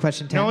 9, not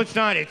question 10. No, it's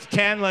not. It's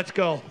 10. Let's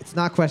go. It's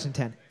not question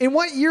 10. In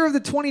what year of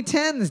the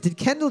 2010s did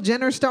Kendall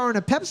Jenner star in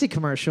a Pepsi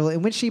commercial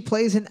in which she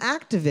plays an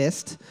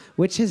activist,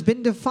 which has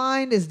been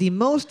defined as the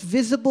most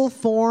visible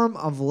form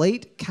of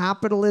late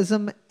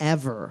capitalism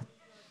ever?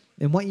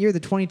 In what year of the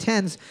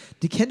 2010s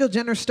did Kendall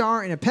Jenner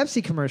star in a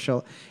Pepsi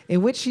commercial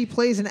in which she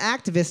plays an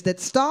activist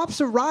that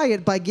stops a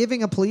riot by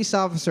giving a police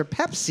officer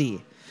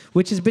Pepsi,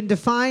 which has been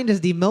defined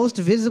as the most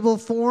visible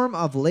form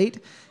of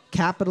late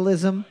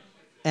capitalism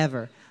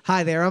ever?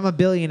 Hi there, I'm a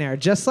billionaire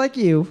just like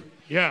you.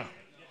 Yeah.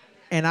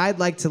 And I'd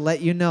like to let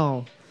you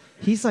know.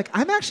 He's like,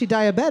 I'm actually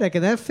diabetic,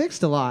 and that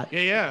fixed a lot.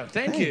 Yeah.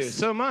 Thank you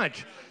so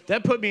much.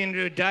 That put me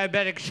into a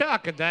diabetic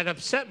shock, and that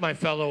upset my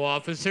fellow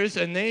officers,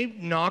 and they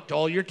knocked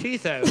all your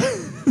teeth out.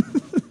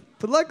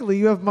 But luckily,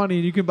 you have money,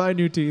 and you can buy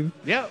new teeth.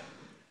 Yep.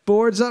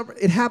 Boards up.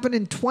 It happened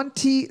in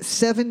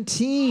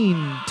 2017.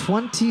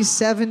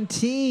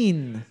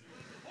 2017.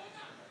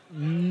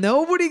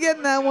 Nobody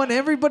getting that one.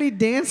 Everybody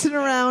dancing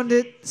around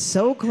it.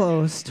 So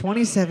close.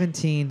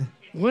 2017.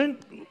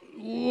 What?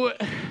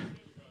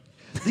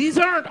 These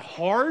aren't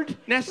hard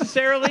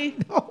necessarily.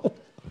 No.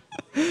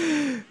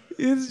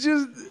 It's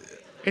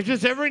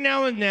just every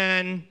now and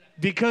then,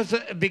 because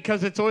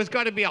it's always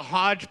got to be a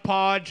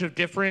hodgepodge of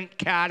different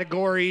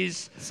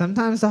categories.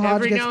 Sometimes the hodge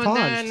Every gets now podged.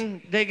 and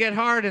then they get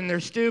hard and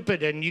they're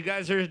stupid and you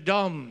guys are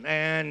dumb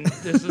and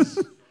this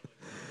is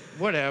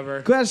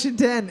whatever. Question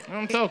 10.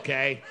 It's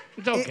okay.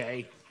 It's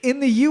okay. In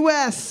the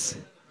U.S.,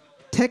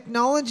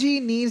 technology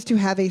needs to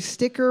have a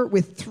sticker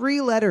with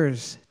 3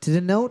 letters to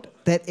denote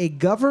that a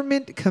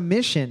government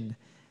commission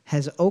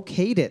has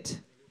okayed it.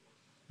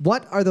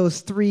 What are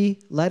those 3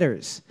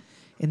 letters?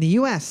 In the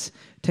U.S.,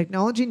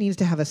 technology needs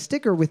to have a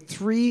sticker with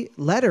 3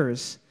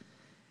 letters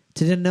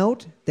to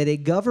denote that a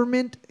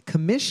government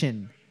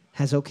commission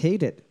has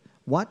okayed it.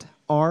 What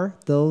are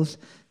those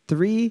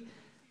 3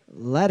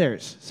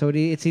 letters? So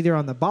it's either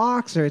on the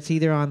box or it's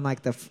either on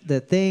like the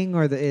thing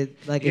or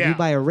if you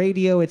buy a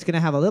radio, it's going to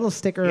have a little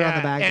sticker on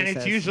the back. And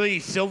it's usually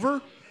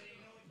silver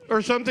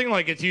or something.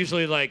 Like it's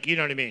usually like, you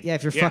know what I mean? Yeah,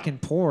 if you're fucking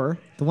poor.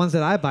 The ones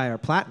that I buy are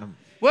platinum.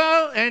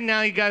 Well, and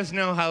now you guys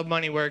know how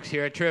money works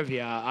here at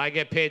Trivia. I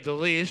get paid the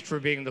least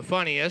for being the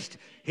funniest.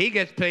 He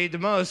gets paid the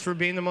most for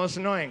being the most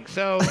annoying.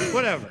 So,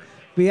 whatever.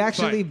 We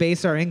actually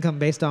base our income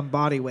based on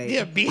body weight.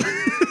 Yeah,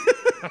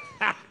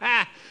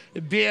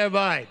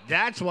 BMI.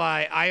 That's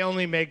why I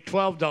only make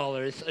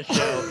 $12 a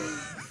show,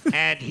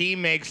 and he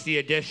makes the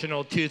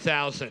additional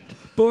 $2,000.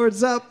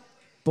 Boards up.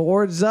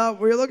 Boards up.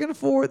 We're looking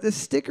for the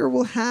sticker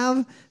will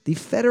have the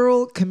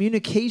Federal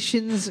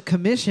Communications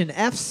Commission.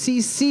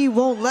 FCC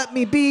won't let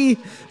me be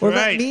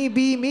let me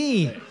be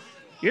me.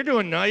 You're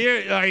doing no.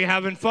 Are you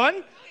having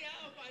fun?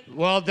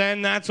 Well,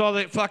 then that's all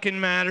that fucking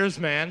matters,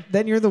 man.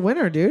 Then you're the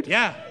winner, dude.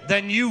 Yeah.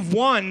 Then you've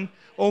won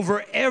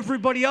over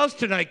everybody else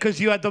tonight because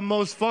you had the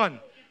most fun.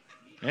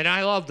 And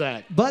I love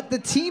that. But the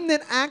team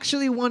that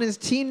actually won is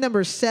team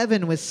number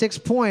 7 with 6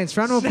 points.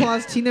 Round of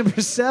applause, team number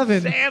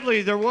 7.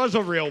 Sadly, there was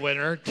a real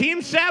winner.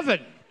 Team 7.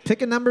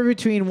 Pick a number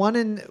between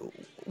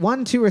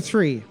 1, 2, or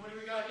 3.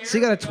 So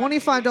you got a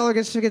 $25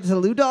 gift certificate to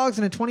Lou Dogs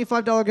and a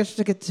 $25 gift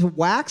certificate to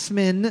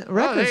Waxman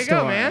Record there you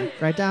Store. Go, man.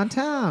 Right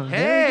downtown. Hey,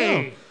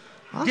 there you go.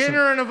 Awesome.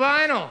 Dinner and a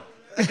vinyl.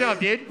 Good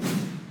job, dude.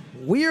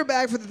 We are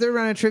back for the third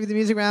round of Trivia, the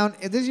Music Round.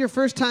 If this is your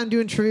first time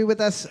doing trivia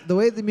with us, the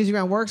way the Music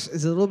Round works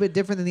is a little bit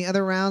different than the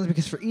other rounds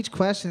because for each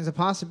question, there's a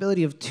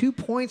possibility of 2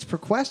 points per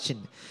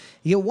question.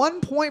 You get 1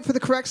 point for the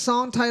correct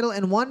song title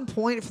and 1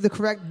 point for the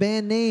correct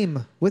band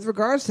name. With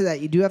regards to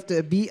that, you do have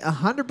to be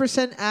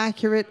 100%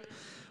 accurate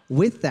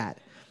with that.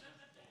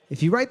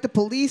 If you write The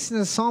Police in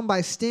a song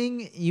by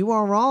Sting, you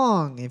are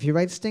wrong. If you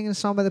write Sting in a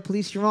song by The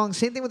Police, you're wrong.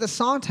 Same thing with the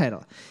song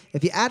title.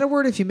 If you add a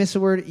word, if you miss a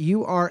word,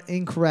 you are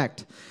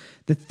incorrect.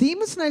 The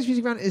theme of tonight's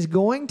music round is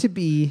going to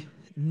be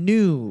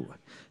new.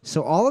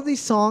 So all of these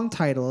song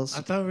titles...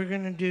 I thought we were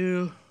going to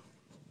do...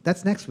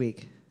 That's next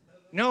week.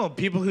 No,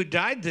 people who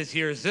died this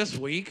year is this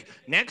week.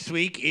 Next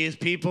week is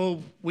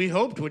people we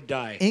hoped would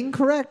die.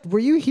 Incorrect. Were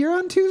you here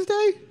on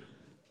Tuesday?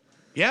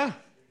 Yeah.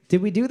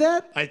 Did we do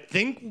that? I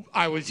think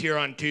I was here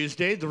on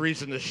Tuesday. The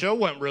reason the show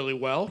went really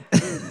well.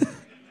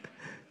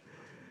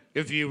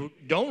 If you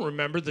don't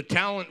remember, the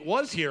talent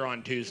was here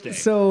on Tuesday.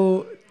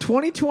 So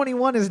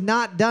 2021 is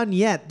not done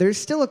yet. There's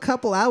still a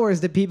couple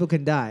hours that people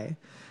can die.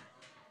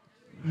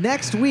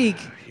 Next week...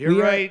 You're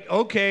right.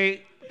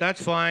 Okay,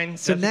 that's fine.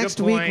 So That's a next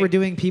good week point. we're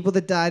doing people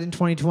that died in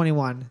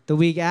 2021. The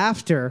week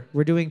after,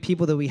 we're doing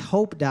people that we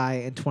hope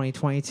die in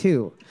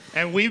 2022.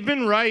 And we've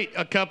been right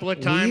a couple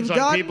of times We've on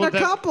gotten people a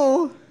that...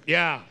 couple.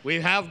 Yeah,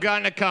 we have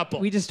gotten a couple.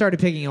 We just started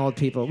picking old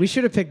people. We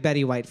should have picked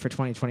Betty White for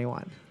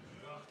 2021.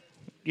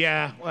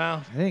 Yeah,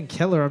 well... I didn't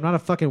kill her. I'm not a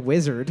fucking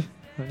wizard.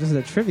 I'm just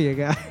a trivia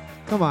guy.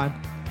 Come on.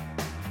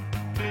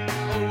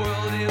 The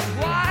world is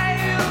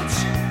wild,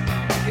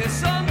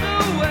 it's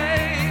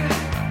underway.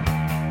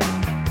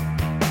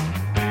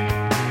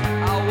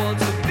 I want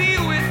to be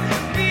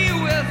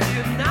with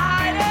you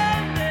night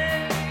and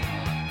day.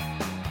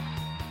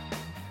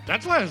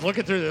 That's why I was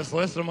looking through this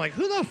list and I'm like,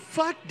 who the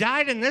fuck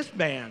died in this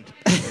band?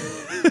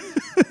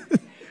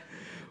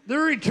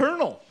 They're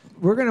eternal.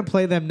 We're gonna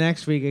play them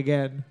next week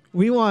again.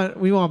 We want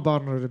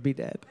Bonner to be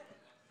dead.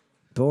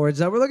 Boards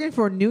up. We're looking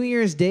for New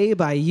Year's Day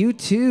by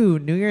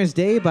U2. New Year's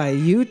Day by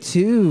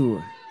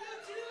U2.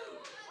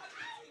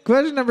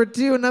 Question number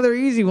 2, another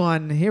easy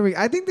one. Here we.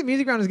 I think the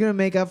music round is gonna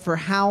make up for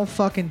how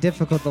fucking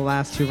difficult the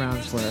last 2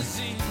 rounds were.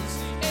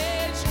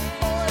 Edge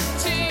or a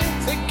team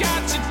that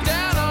got you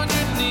down on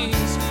your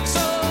knees. So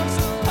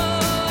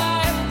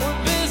polite,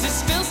 we're busy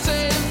still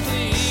saying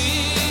please.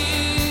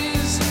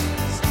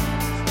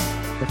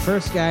 The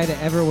first guy to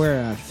ever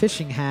wear a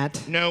fishing hat.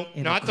 No,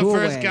 in a not the cool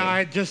first way.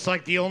 guy, just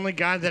like the only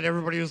guy that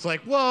everybody was like,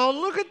 well,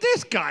 look at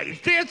this guy. He's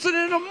dancing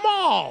in a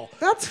mall.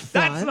 That's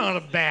fun. That's not a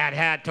bad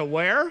hat to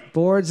wear.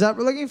 Boards up.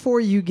 We're looking for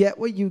You Get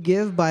What You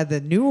Give by the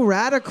New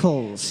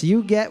Radicals.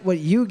 You Get What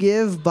You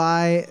Give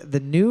by the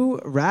New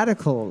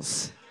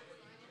Radicals.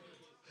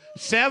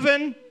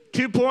 7,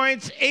 2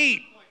 points,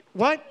 8.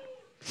 What?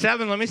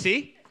 7, let me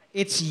see.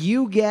 It's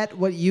You Get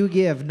What You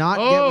Give, not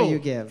Get What You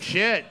Give.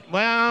 Shit.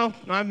 Well,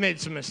 I've made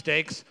some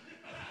mistakes.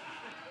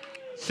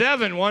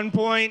 7, 1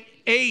 point.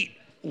 8,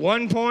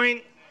 1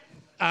 point.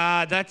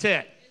 That's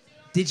it.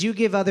 Did you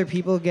give other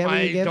people Get What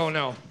You I Give? don't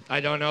know. I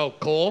don't know.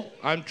 Cole,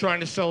 I'm trying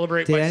to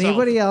celebrate Did myself.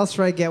 anybody else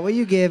write Get What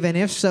You Give? And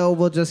if so,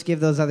 we'll just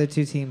give those other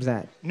 2 teams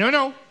that.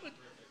 No.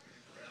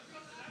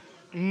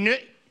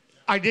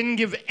 I didn't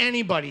give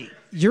anybody.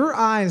 Your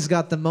eyes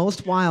got the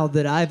most wild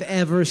that I've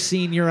ever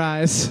seen your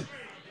eyes.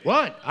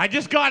 What? I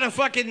just got a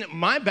fucking...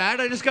 My bad.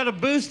 I just got a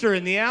booster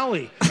in the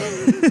alley.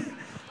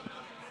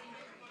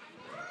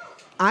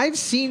 I've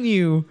seen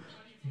you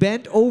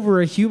bent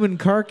over a human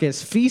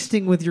carcass,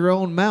 feasting with your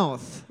own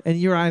mouth, and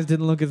your eyes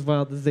didn't look as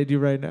wild as they do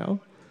right now.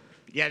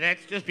 Yeah,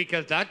 that's just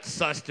because that's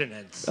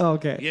sustenance. Oh,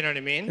 okay. You know what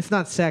I mean? It's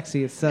not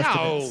sexy, it's No,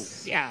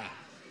 sustenance. yeah.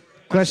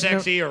 Question,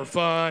 Sexy or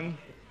fun.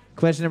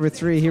 question number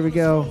 3, here we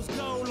go.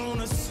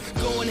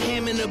 Going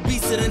ham in the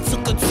beats that done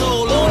took a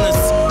toll on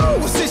us.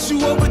 Well, since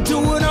you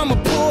overdo it, I'ma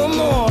pour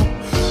more.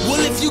 Well,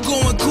 if you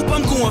going coupe,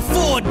 I'm going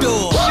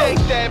 4-door. Shake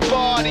that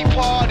body,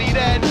 party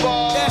that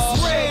ball.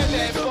 That's rare, Shake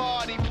that nigga.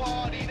 body,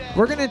 party that.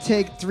 We're going to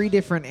take 3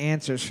 different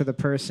answers for the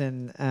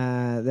person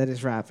that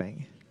is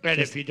rapping. And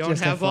Just- if you don't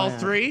just have all FYI.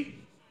 3,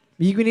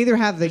 You can either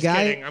have the Just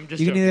guy kidding, I'm just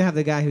you can joking. either have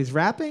the guy who's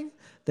rapping,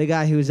 the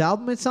guy whose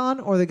album it's on,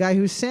 or the guy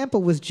whose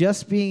sample was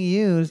just being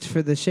used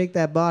for the Shake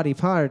That Body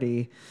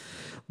party.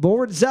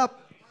 Boards up.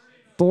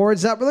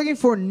 Boards up. We're looking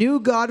for New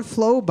God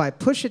Flow by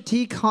Pusha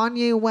T,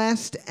 Kanye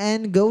West,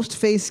 and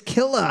Ghostface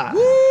Killah.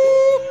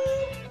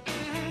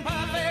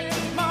 Perfect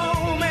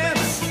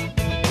moments.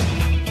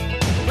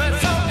 When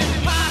it's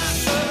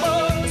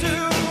impossible to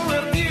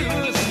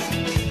refuse.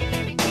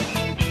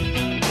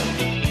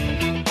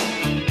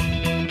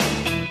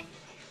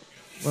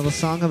 Little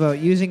song about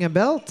using a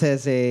belt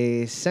as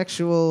a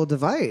sexual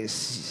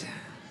device,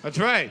 that's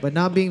right. but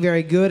not being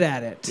very good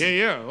at it.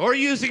 Yeah. Or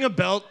using a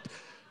belt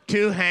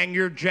to hang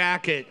your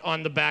jacket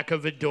on the back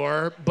of a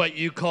door, but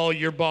you call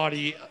your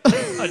body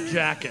a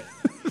jacket.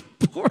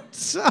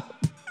 Boards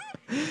up.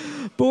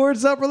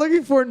 Boards up. We're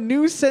looking for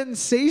New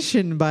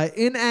Sensation by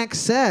In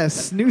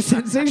Excess. New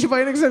Sensation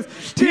by In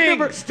Excess.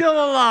 Ting, still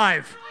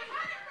alive.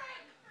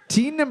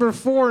 Team number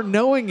 4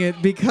 knowing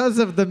it because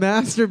of the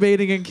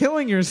masturbating and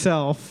killing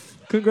yourself.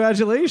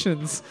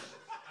 Congratulations.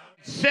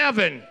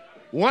 7,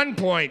 1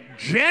 point.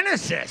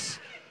 Genesis.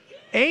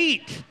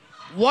 8,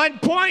 1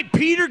 point.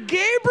 Peter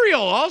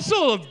Gabriel,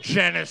 also of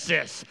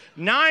Genesis.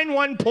 9,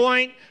 1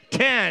 point.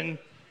 10.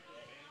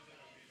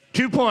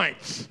 2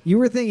 points. You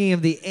were thinking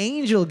of the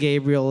angel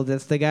Gabriel.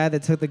 That's the guy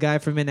that took the guy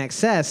from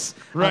INXS up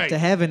Right. to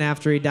heaven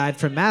after he died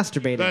from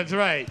masturbating. That's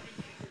right.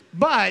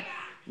 But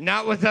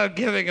not without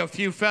giving a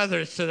few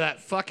feathers to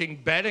that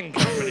fucking betting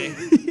company.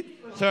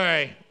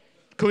 Sorry.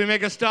 Can we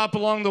make a stop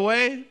along the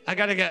way? I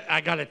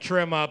gotta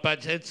trim up.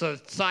 It's a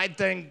side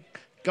thing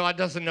God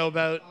doesn't know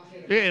about.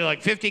 Yeah,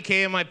 like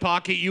 $50K in my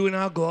pocket. You and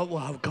I'll go out. We'll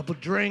have a couple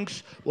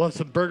drinks. We'll have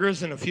some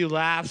burgers and a few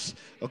laughs.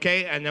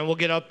 Okay, and then we'll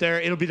get up there.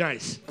 It'll be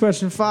nice.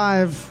 Question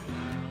 5.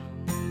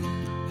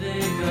 They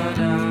got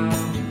out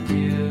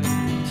here,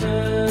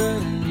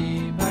 turned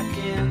me back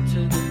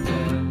into the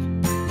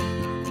bed.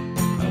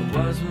 I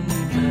was when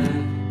we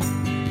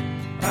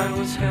met. I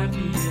was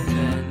happier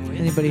than with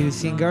Anybody who's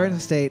seen Garden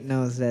State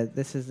knows that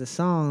this is the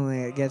song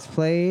that gets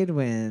played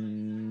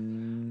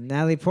when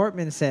Natalie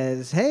Portman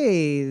says,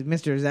 "Hey,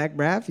 Mr. Zach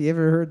Braff, you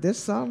ever heard this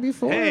song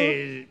before?"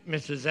 Hey,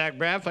 Mr. Zach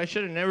Braff, I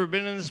should have never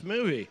been in this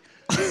movie.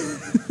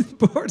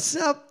 Boards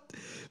up.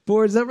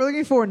 Boards up. We're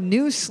looking for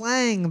New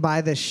Slang by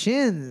the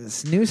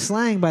Shins. New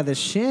Slang by the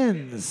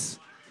Shins.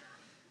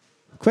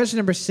 Question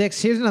number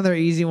 6. Here's another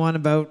easy one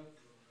about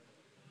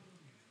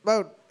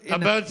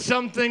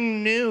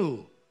Something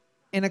new.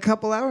 in a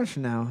couple hours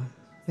from now.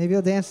 Maybe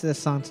you'll dance to this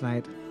song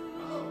tonight.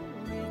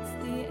 It's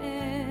the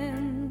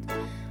end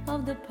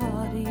of the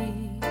party,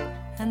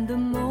 and the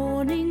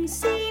morning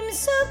seems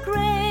so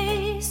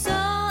gray, so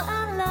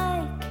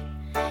unlike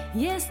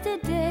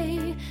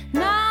yesterday.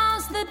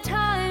 Now's the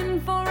time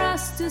for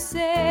us to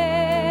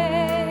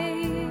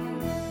say,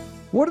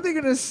 What are they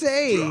gonna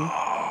say?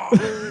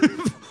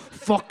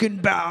 Fucking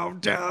bow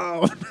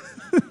down.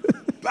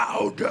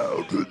 Bow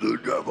down to the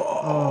devil.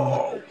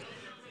 Oh.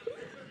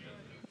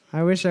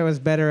 I wish I was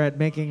better at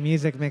making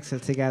music mixes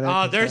together. Oh,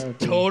 'cause there's that would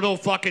be- total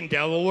fucking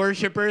devil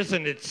worshippers,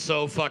 and it's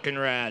so fucking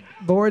rad.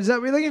 Boards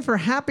up. We're looking for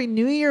Happy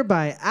New Year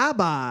by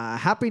ABBA.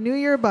 Happy New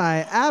Year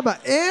by ABBA.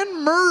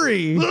 Anne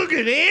Murray. Look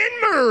at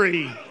Anne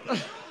Murray.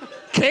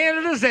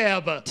 Canada's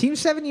ABBA. Team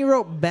 7, you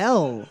wrote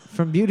Belle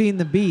from Beauty and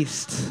the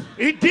Beast.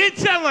 It did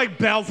sound like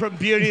Belle from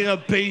Beauty and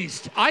the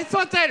Beast. I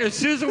thought that as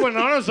soon as it went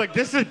on, I was like,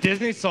 this is a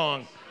Disney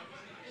song.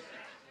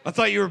 I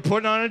thought you were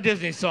putting on a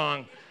Disney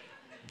song.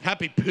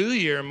 Happy Pooh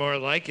Year, more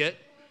like it.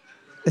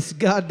 This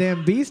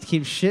goddamn beast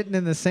keeps shitting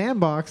in the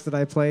sandbox that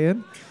I play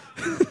in.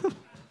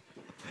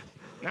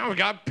 Now we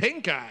got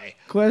Pink Eye.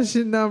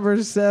 Question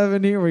number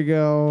 7. Here we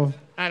go.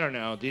 I don't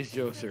know. These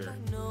jokes are...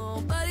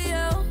 nobody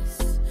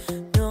else,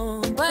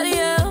 nobody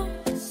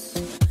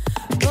else.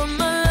 But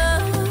my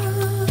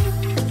love,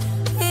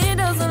 he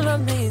doesn't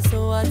love me,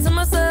 so I tell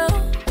myself.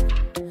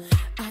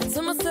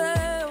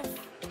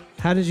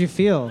 How did you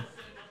feel?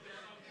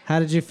 How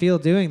did you feel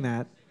doing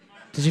that?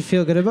 Did you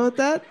feel good about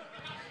that?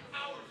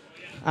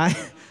 I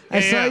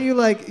saw you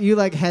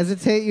like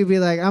hesitate. You'd be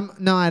like,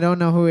 no, I don't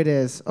know who it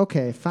is.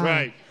 Okay, fine.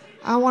 Right.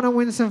 I want to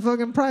win some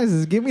fucking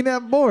prizes. Give me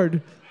that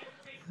board.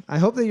 I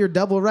hope that you're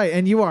double right,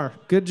 and you are.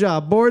 Good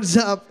job. Boards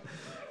up.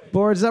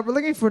 Boards up. We're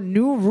looking for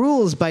New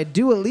Rules by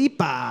Dua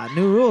Lipa.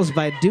 New Rules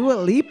by Dua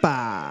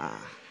Lipa.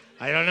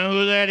 I don't know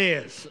who that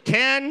is.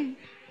 10,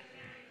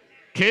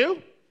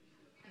 2,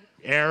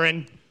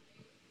 Aaron.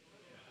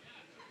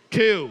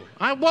 2.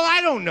 I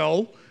don't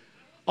know.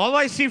 All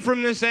I see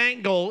from this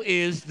angle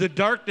is the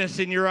darkness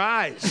in your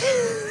eyes.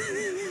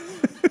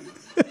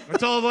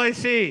 That's all I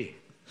see.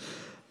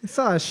 I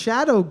saw a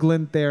shadow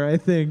glint there, I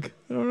think.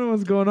 I don't know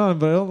what's going on,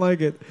 but I don't like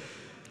it.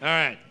 All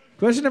right.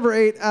 Question number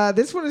 8.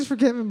 This one is for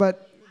Kevin,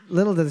 but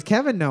little does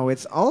Kevin know,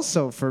 it's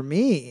also for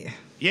me.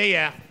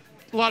 Yeah.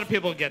 A lot of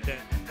people get that.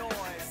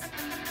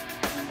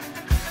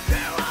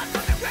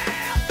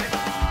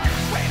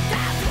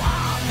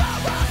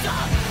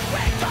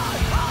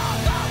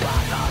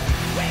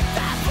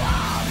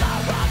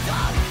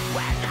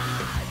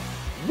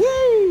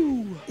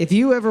 If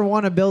you ever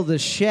want to build a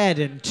shed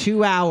in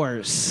 2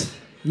 hours,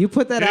 you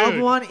put that Dude.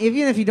 album on,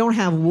 even if you don't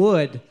have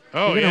wood,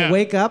 Oh, you're going to yeah.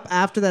 wake up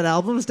after that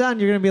album's done,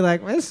 you're going to be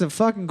like, this is a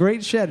fucking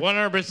great shed.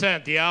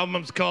 100%. The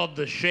album's called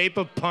The Shape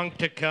of Punk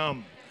to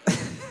Come.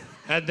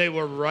 And they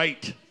were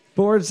right.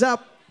 Boards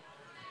up.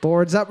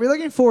 Boards up. We're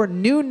looking for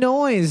New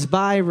Noise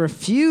by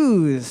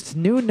Refused.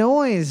 New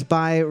Noise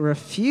by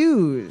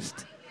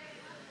Refused.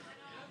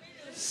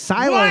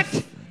 Silo.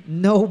 What?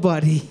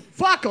 Nobody.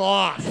 Fuck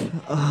off.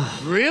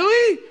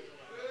 Really?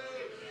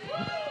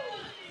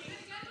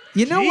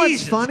 You know what's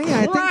Jesus funny?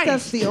 I think that's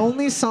Christ. the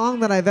only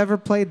song that I've ever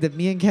played that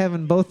me and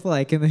Kevin both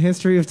like in the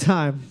history of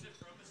time.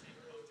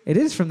 It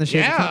is from the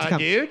Shape of Punk to Yeah, Come.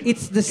 dude.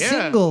 It's the Yeah.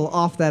 single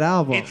off that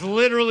album. It's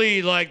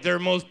literally like their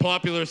most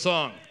popular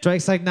song.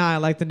 Drake's like, nah, I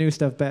like the new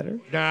stuff better.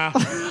 Nah.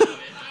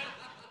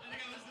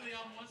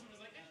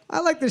 I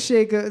like the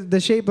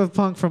Shape of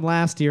Punk from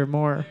last year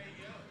more.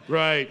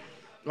 Right.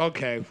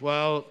 Okay.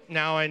 Well,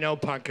 now I know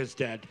punk is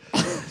dead.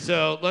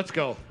 So let's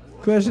go.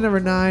 Question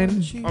number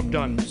 9. I'm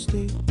done.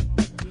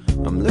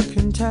 I'm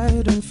looking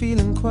tired and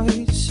feeling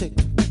quite sick.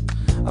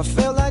 I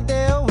felt like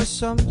there was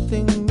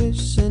something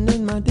missing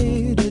in my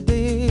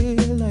day-to-day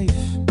life.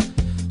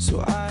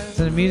 So It's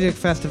at a music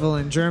festival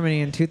in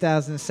Germany in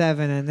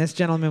 2007, and this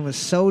gentleman was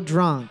so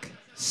drunk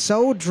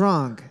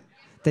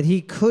that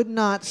he could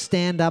not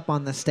stand up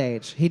on the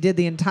stage. He did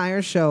the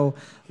entire show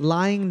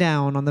lying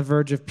down on the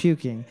verge of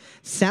puking.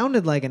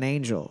 Sounded like an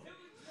angel.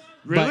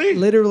 Really? But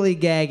literally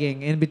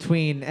gagging in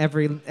between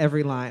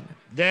every line.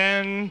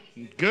 Then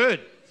good.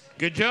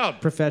 Good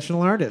job.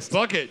 Professional artist.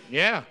 Fuck it.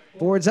 Yeah.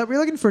 Boards up. We're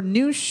looking for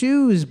New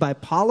Shoes by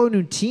Paulo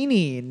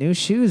Nutini. New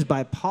Shoes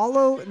by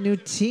Paulo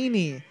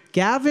Nutini.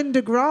 Gavin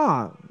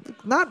DeGraw.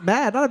 Not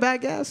bad. Not a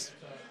bad guess.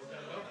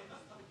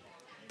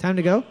 Time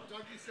to go?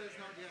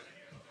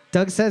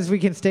 Doug says we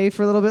can stay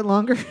for a little bit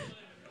longer.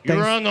 You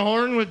were on the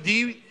horn with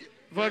D.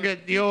 Fuck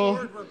it. The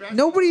old.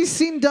 Nobody's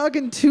seen Doug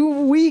in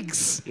 2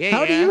 weeks. Yeah,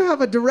 How do yeah. you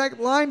have a direct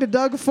line to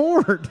Doug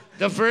Ford?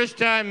 The first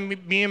time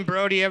me and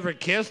Brody ever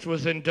kissed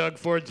was in Doug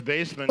Ford's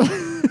basement.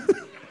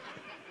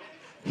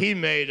 He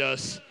made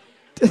us.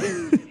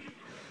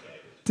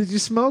 Did you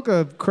smoke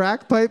a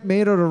crack pipe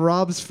made out of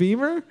Rob's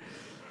femur?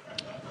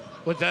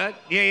 What's that?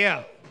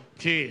 Yeah.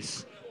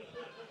 Jeez.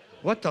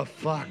 What the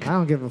fuck? I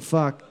don't give a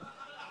fuck.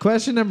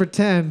 Question number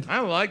 10. I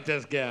don't like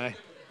this guy.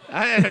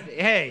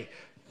 Hey,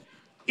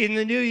 in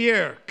the new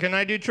year, can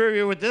I do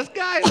trivia with this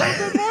guy a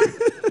little bit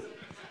more?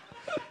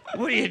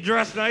 What, do you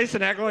dress nice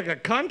and act like a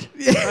cunt?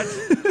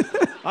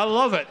 I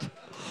love it.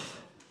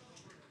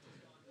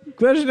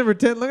 Question number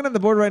 10. Looking at the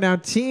board right now,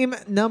 team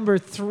number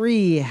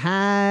 3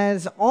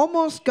 has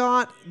almost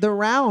got the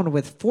round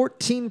with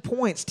 14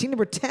 points. Team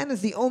number 10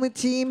 is the only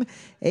team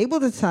able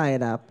to tie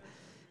it up.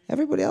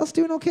 Everybody else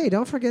doing okay.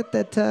 Don't forget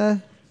that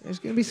there's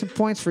going to be some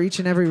points for each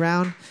and every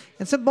round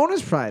and some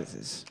bonus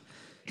prizes.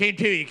 Team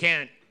 2, you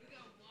can't.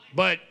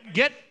 But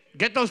get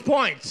those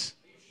points.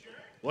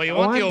 Well, you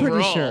want the I'm pretty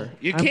overall. sure.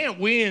 You can't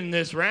win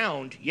this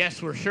round.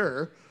 Yes, we're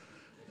sure.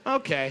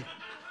 Okay.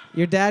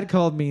 Your dad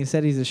called me and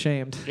said he's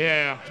ashamed.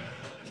 Yeah.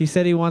 He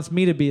said he wants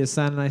me to be his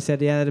son, and I said,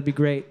 yeah, that'd be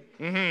great.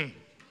 Mm-hmm.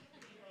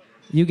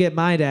 You get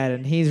my dad,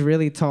 and he's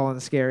really tall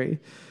and scary.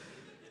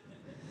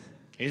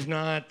 He's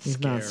not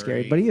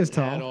scary, but he is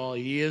tall. At all.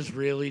 He is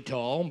really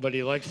tall, but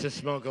he likes to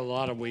smoke a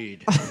lot of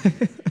weed.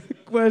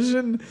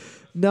 Question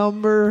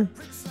number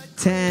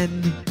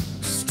 10.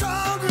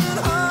 Stronger and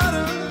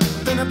harder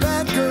than a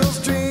bad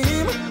girl's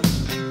dream.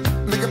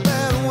 Make a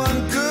bad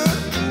one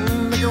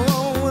good, make a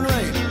wrong one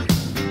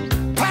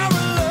right. Power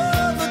of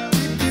love will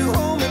keep you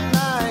home at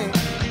night.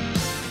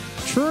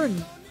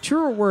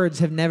 Truer words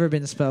have never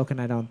been spoken,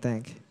 I don't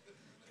think.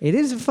 It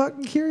is a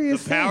fucking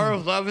curious The power thing.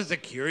 of love is a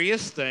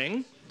curious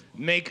thing.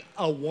 Make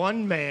a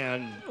one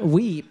man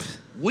Weep.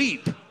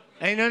 weep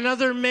and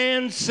another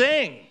man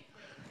sing.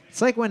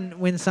 It's like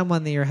when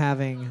someone that you're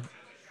having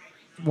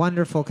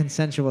wonderful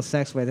consensual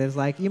sex with is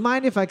like, you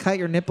mind if I cut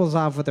your nipples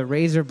off with a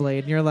razor blade?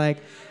 And you're like,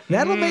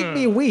 that'll make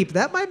me weep.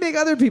 That might make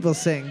other people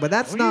sing, but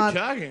that's What not.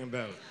 are you talking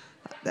about?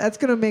 That's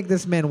going to make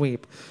this man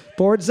weep.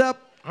 Boards up.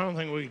 I don't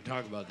think we can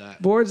talk about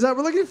that. Boards up.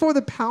 We're looking for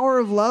The Power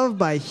of Love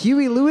by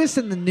Huey Lewis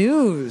and the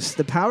News.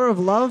 The Power of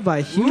Love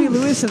by Huey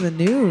Lewis and the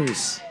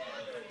News.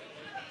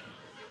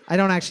 I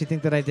don't actually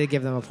think that I did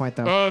give them a point,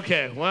 though.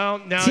 Okay, well,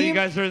 now Team- you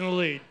guys are in the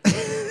lead.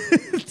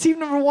 Team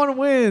number 1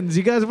 wins.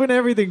 You guys win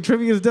everything.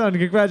 Trivia's done.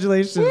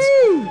 Congratulations.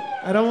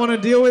 I don't want to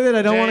deal with it.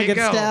 I don't There want to you get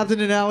go. stabbed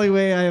in an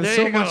alleyway. I have There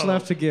so you much go.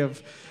 left to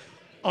give.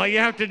 All you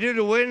have to do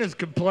to win is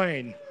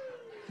complain.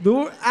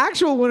 The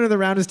actual winner of the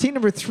round is team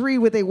number 3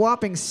 with a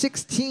whopping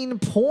 16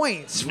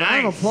 points.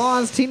 Round of Nice.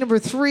 applause. Team number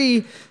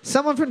 3.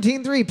 Someone from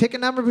team 3, pick a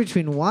number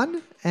between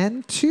 1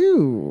 and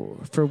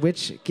 2 for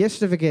which gift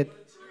certificate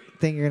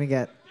thing you're going to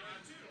get.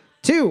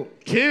 2.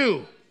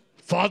 2.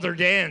 Father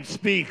Dan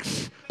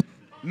speaks.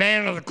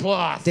 Man of the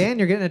cloth. Dan,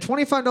 you're getting a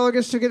 $25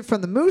 gift certificate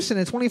from the Moose and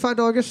a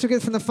 $25 gift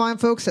certificate from the fine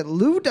folks at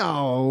Ludo.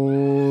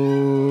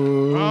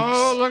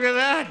 Oh, look at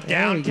that.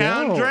 There we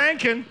Downtown go.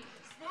 drinking.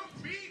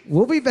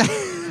 We'll be back.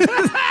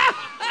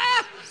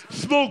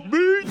 Smoke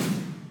meat.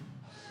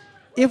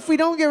 If we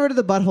don't get rid of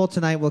the butthole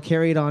tonight, we'll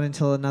carry it on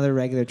until another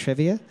regular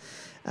trivia.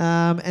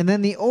 And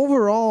then the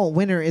overall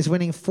winner is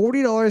winning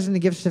 $40 in the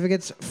gift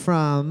certificates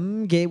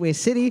from Gateway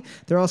City.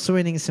 They're also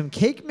winning some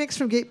cake mix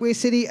from Gateway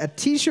City, a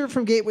T-shirt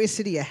from Gateway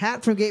City, a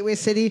hat from Gateway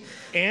City.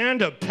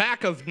 And a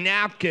pack of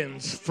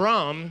napkins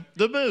from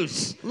the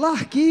Moose.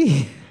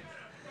 Lucky.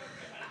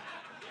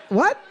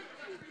 What?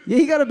 Yeah,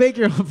 you got to make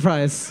your own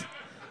prize.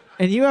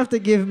 And you have to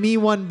give me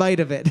one bite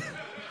of it.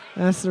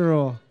 That's the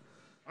rule.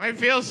 I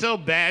feel so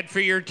bad for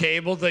your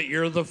table that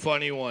you're the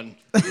funny one.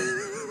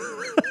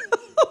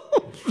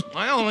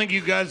 I don't think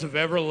you guys have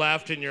ever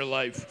laughed in your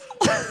life.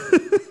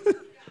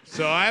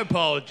 So I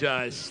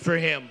apologize for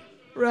him.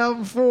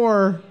 Round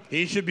 4.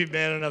 He should be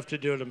man enough to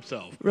do it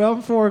himself.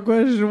 Round 4,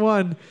 question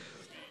 1.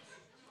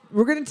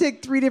 We're going to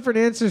take 3 different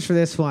answers for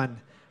this one.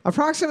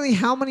 Approximately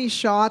how many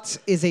shots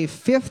is a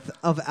fifth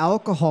of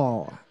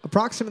alcohol?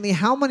 Approximately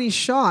how many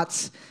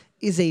shots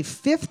is a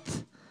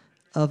fifth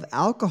of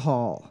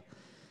alcohol?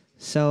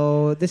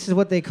 So this is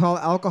what they call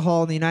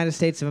alcohol in the United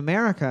States of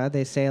America.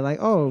 They say like,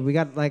 oh, we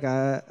got like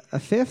a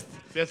fifth,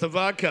 Fifth of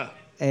vodka.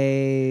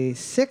 a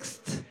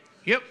sixth,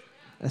 Yep.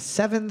 a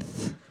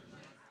seventh,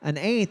 an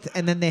eighth,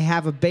 and then they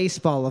have a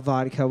baseball of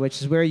vodka,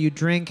 which is where you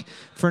drink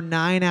for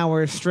 9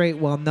 hours straight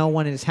while no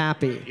one is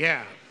happy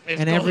Yeah. It's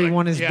and called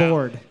everyone is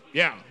bored.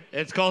 Yeah,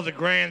 it's called a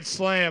grand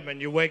slam,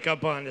 and you wake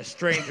up on a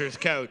stranger's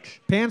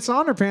couch. Pants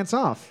on or pants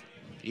off?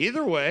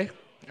 Either way,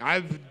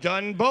 I've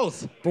done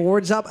both.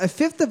 Boards up. A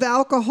fifth of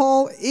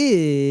alcohol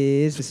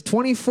is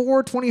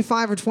 24,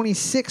 25, or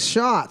 26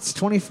 shots.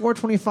 24,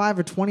 25,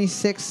 or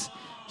 26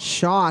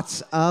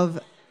 shots of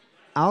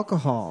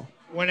alcohol.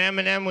 When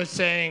Eminem was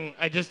saying,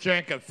 I just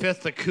drank a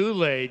fifth of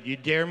Kool-Aid, you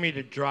dare me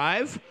to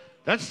drive?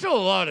 That's still a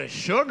lot of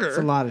sugar. It's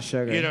a lot of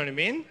sugar. You know what I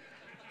mean?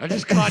 I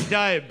just caught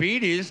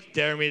diabetes.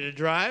 Dare me to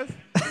drive?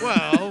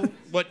 Well,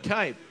 what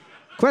type?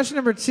 Question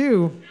number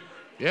 2.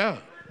 Yeah.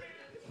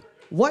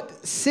 What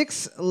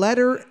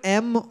 6-letter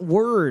M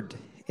word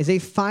is a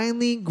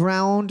finely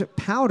ground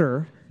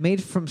powder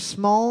made from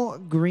small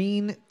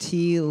green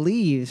tea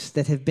leaves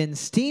that have been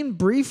steamed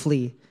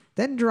briefly,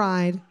 then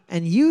dried,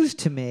 and used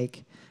to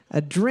make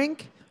a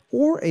drink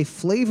or a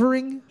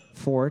flavoring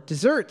for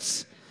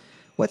desserts?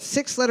 What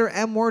 6-letter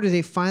M word is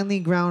a finely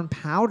ground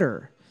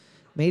powder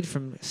made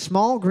from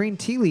small green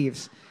tea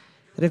leaves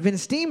that have been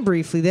steamed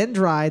briefly, then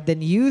dried,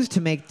 then used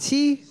to make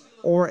tea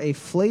or a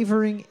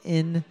flavoring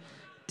in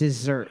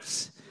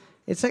desserts?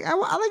 It's like, I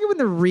like it when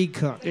they're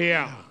recooked.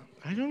 Yeah.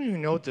 I don't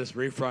even know what this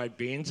refried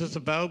beans is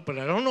about, but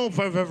I don't know if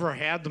I've ever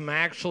had them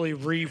actually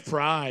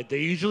refried. They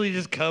usually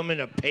just come in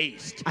a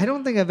paste. I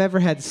don't think I've ever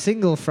had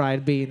single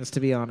fried beans, to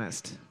be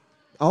honest.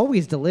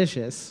 Always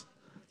delicious,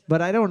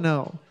 but I don't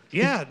know.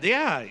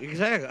 Yeah,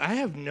 exactly. I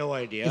have no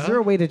idea. Is there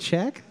a way to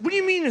check? What do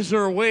you mean, is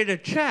there a way to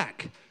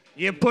check?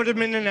 You put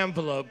them in an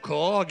envelope,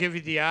 Cole. I'll give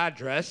you the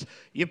address.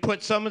 You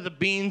put some of the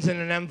beans in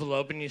an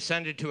envelope and you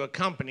send it to a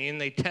company and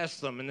they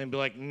test them and they'll be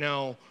like,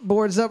 no.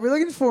 Boards up. We're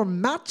looking for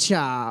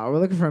matcha. We're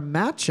looking for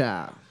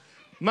matcha.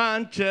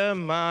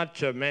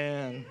 Matcha,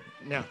 man.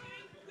 No.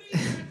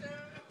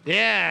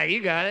 Yeah,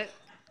 you got it.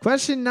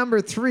 Question number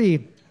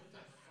 3.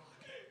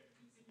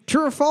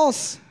 True or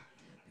false?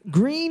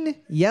 Green,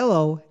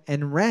 yellow,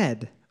 and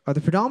red are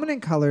the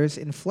predominant colors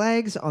in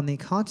flags on the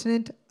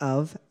continent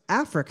of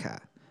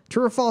Africa.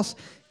 True or false?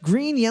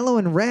 Green, yellow,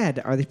 and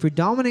red are the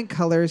predominant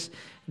colors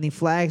in the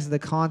flags of the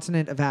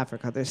continent of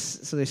Africa. There's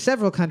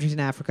several countries in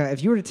Africa.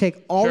 If you were to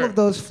take all Sure. of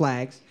those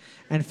flags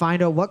and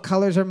find out what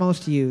colors are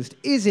most used,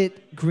 is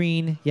it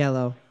green,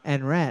 yellow,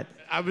 and red?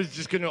 I was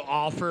just going to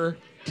offer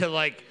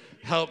to,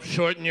 help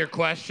shorten your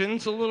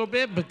questions a little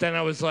bit, but then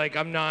I was like,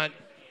 I'm not,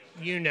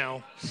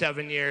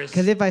 7 years.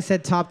 Because if I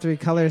said top 3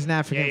 colors in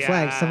African Yeah.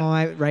 flags, someone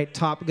might write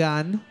Top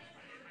Gun,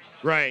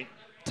 Right,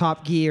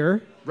 Top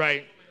Gear,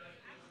 right.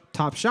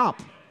 Top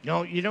Shop.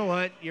 No, you know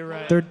what? You're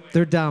right.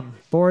 They're dumb.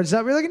 Boards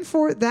up. We're looking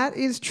for. That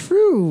is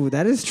true.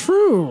 That is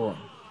true.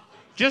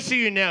 Just so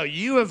you know,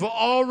 you have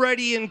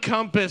already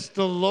encompassed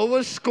the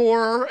lowest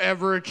score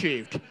ever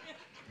achieved.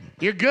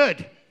 You're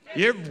good.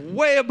 You're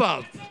way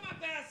above.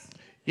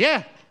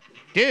 Yeah,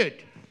 dude,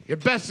 your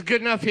best is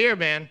good enough here,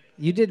 man.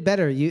 You did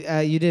better.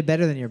 You did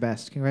better than your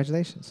best.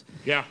 Congratulations.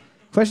 Yeah.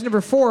 Question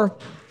number 4.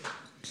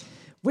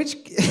 Which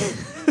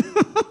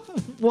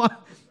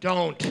what?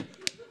 Don't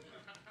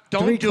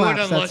 3 do claps,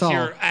 it unless that's all.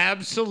 you're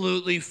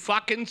absolutely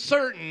fucking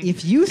certain.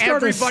 If you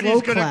start a everybody's slow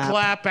gonna clap-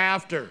 clap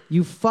after.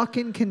 You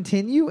fucking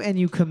continue and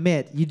you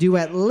commit. You do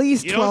at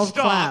least You 12 don't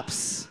stop.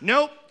 claps.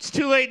 Nope, it's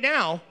too late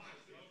now.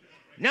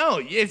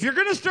 No, if you're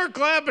gonna start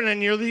clapping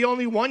and you're the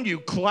only one, you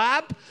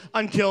clap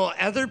until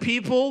other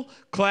people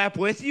clap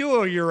with you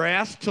or you're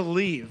asked to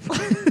leave.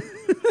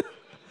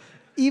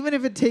 Even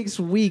if it takes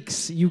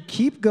weeks, you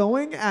keep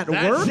going at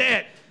That's work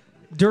it.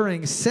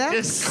 during sex.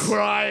 Just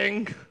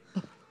crying.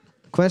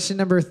 Question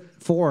number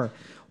 4.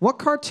 What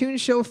cartoon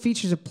show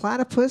features a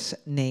platypus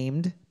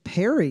named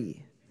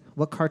Perry?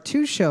 What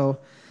cartoon show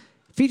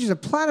features a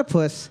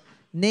platypus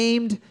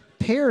named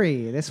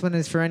Perry? This one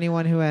is for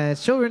anyone who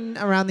has children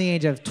around the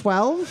age of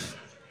 12.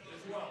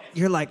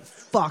 You're like,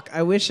 fuck,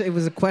 I wish it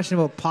was a question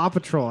about Paw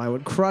Patrol. I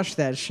would crush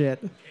that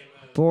shit.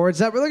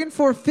 Boards up. We're looking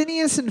for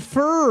Phineas and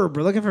Ferb.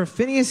 We're looking for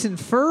Phineas and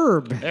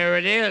Ferb. There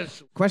it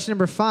is. Question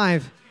number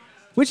 5.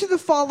 Which of the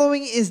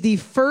following is the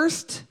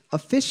first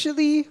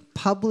officially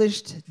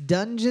published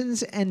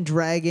Dungeons and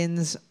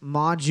Dragons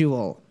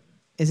module?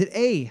 Is it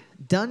A,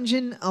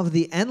 Dungeon of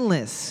the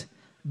Endless,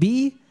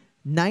 B,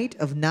 Knight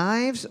of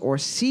Knives, or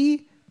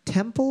C,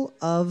 Temple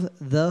of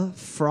the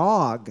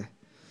Frog?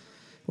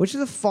 Which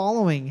of the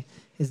following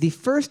is the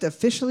first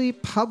officially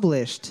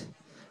published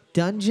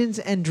Dungeons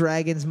and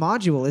Dragons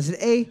module? Is it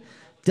A,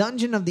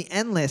 Dungeon of the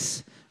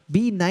Endless,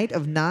 B, Knight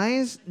of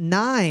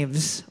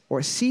Knives,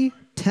 or C,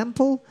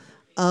 Temple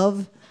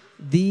of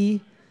the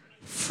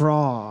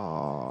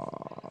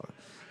Frog?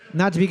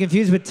 Not to be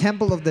confused with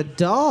Temple of the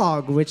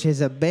Dog, which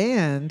is a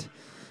band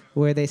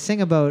where they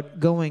sing about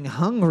going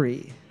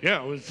hungry.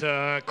 Yeah, it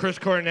was Chris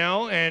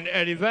Cornell and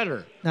Eddie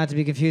Vedder. Not to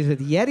be confused with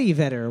Yeti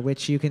Vedder,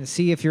 which you can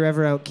see if you're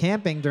ever out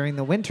camping during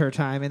the winter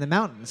time in the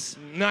mountains.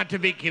 Not to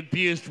be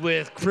confused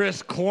with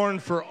Chris Corn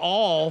for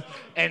All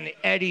and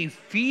Eddie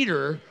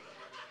Feeder,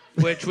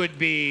 which would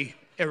be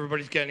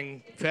everybody's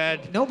getting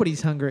fed.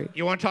 Nobody's hungry.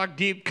 You want to talk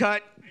deep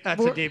cut?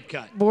 That's a deep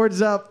cut.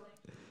 Boards up.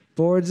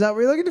 Boards up.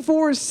 We're looking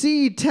for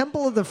C,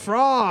 Temple of the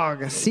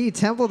Frog. C,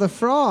 Temple of the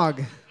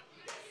Frog.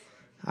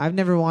 I've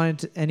never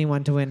wanted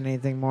anyone to win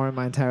anything more in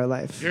my entire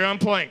life. You're on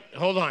point.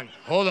 Hold on.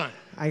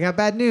 I got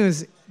bad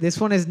news. This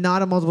one is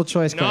not a multiple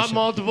choice Not question.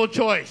 multiple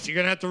choice. You're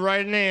going to have to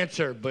write an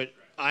answer, but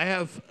I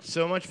have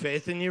so much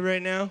faith in you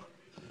right now.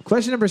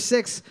 Question number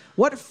 6.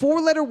 What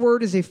 4-letter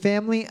word is a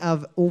family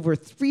of over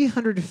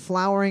 300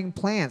 flowering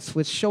plants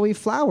with showy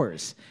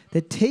flowers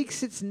that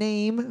takes its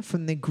name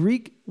from the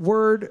Greek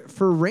word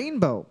for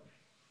rainbow?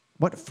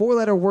 What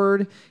 4-letter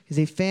word is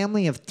a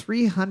family of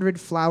 300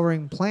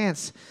 flowering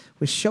plants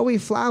with showy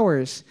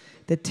flowers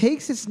that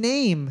takes its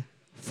name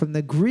from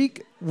the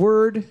Greek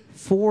word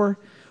for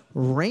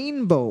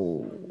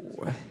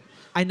rainbow?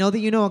 I know that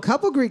you know a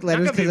couple Greek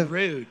letters Not gonna because be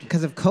rude.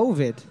 because of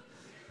COVID.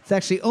 It's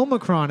actually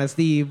Omicron. It's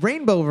the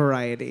rainbow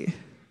variety.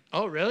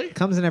 Oh, really?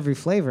 Comes in every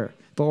flavor.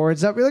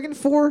 Boards up. We're looking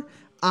for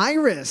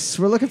Iris.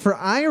 We're looking for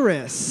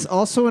Iris.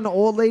 Also an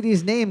old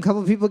lady's name. A couple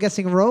of people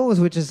guessing Rose,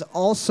 which is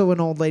also an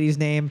old lady's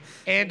name.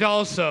 And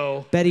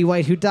also, Betty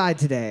White, who died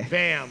today.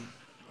 bam.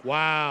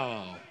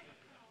 Wow.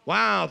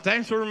 Wow,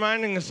 thanks for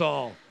reminding us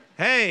all.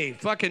 Hey,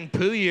 fucking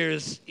Pooh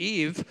Year's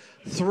Eve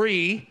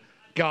 3,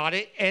 got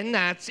it, and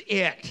that's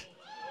it.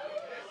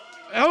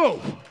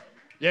 Oh,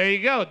 there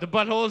you go. The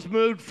butthole has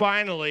moved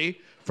finally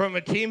from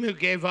a team who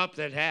gave up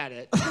that had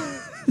it.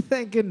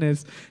 Thank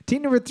goodness.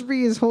 Team number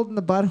 3 is holding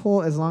the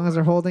butthole. As long as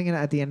they're holding it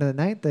at the end of the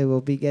night, they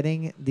will be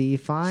getting the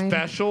fine.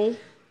 Special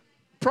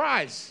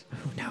prize.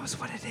 Who knows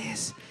what it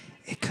is?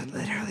 It could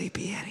literally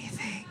be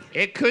anything.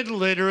 It could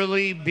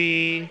literally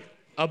be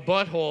a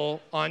butthole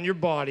on your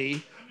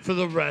body for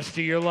the rest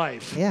of your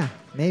life. Yeah,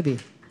 maybe.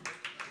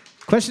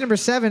 Question number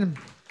 7.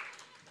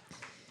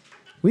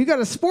 We got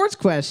a sports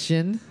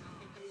question.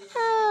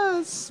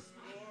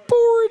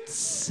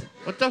 Sports.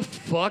 What the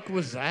fuck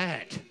was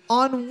that?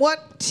 On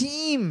what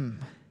team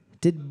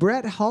did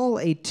Brett Hull,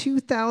 a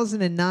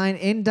 2009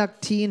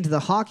 inductee into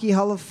the Hockey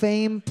Hall of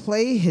Fame,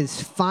 play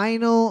his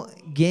final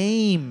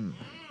game?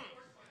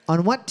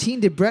 On what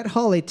team did Brett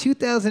Hull, a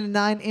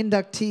 2009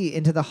 inductee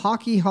into the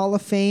Hockey Hall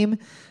of Fame,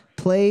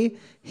 play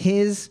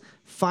his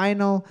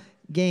final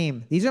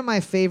game? These are my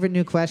favorite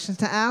new questions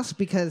to ask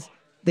because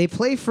they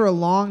play for a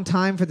long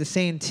time for the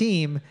same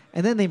team,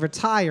 and then they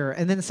retire.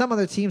 And then some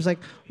other team's like,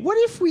 what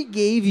if we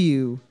gave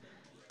you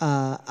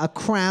a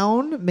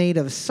crown made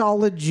of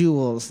solid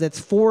jewels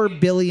that's $4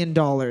 billion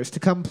to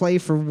come play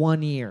for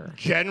 1 year?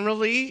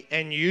 Generally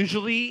and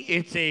usually,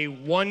 it's a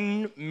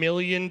 $1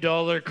 million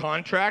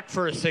contract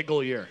for a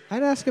single year.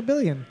 I'd ask $1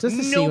 billion just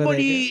to see what they do.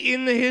 Nobody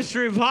in the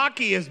history of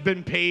hockey has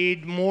been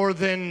paid more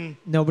than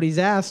Nobody's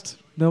asked.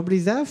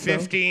 Nobody's asked. though.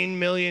 $15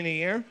 million a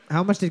year.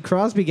 How much did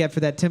Crosby get for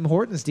that Tim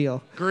Hortons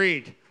deal?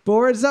 Agreed.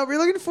 Boards up. We're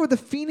looking for the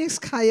Phoenix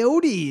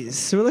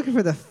Coyotes. We're looking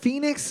for the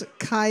Phoenix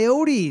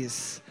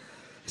Coyotes.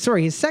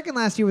 Sorry, his second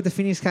last year with the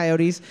Phoenix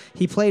Coyotes,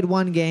 he played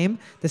 1 game.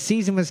 The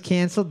season was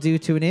canceled due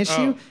to an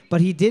issue, but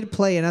he did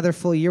play another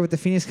full year with the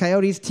Phoenix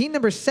Coyotes. Team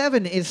number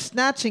 7 is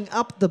snatching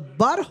up the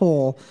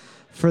butthole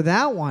for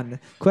that one.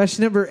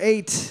 Question number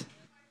 8.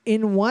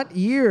 In what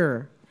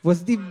year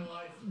was the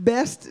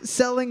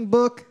best-selling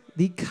book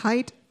The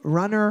Kite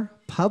Runner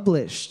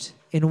published?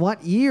 In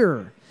what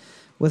year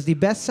was the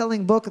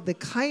best-selling book The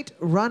Kite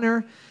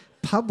Runner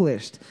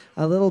published?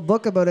 A little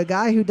book about a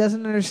guy who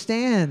doesn't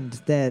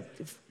understand that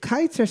if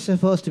kites are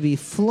supposed to be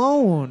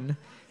flown.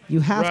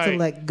 You have to Right.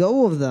 let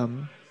go of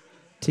them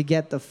to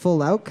get the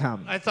full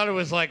outcome. I thought it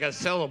was like a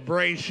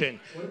celebration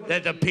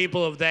that the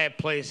people of that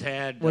place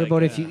had. What like,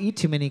 about if you eat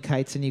too many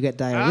kites and you get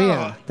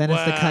diarrhea? Then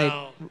it's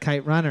the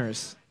kite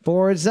runners.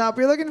 Boards up.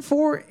 You're looking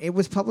for. It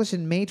was published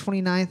in May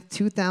 29th,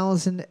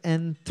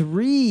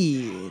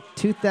 2003.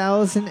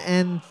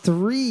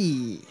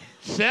 2003.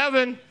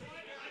 7.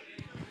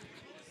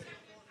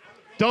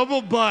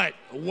 Double butt.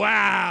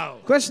 Wow.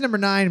 Question number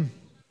 9.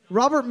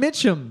 Robert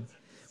Mitchum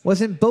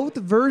was in both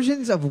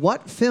versions of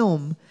what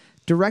film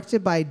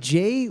directed by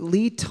J.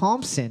 Lee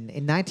Thompson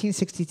in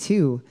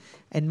 1962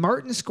 and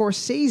Martin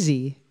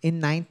Scorsese in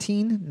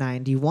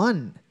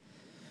 1991?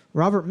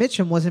 Robert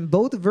Mitchum was in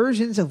both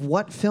versions of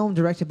what film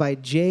directed by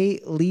J.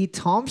 Lee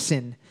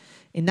Thompson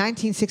in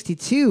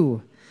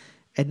 1962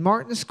 and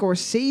Martin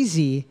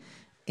Scorsese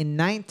in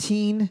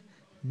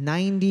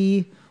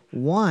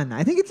 1991?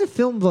 I think it's a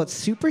film about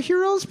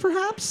superheroes,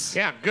 perhaps?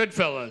 Yeah,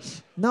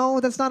 Goodfellas. No,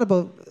 that's not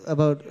about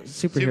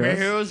superheroes.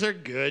 Superheroes are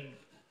good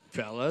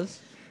fellas.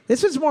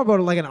 This was more about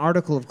like an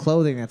article of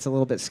clothing that's a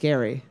little bit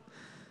scary.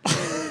 Do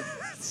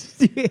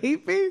you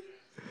hate me?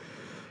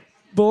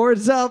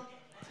 Boards up.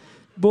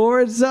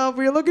 Boards up.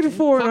 We're looking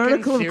for an Fucking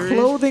article serious? of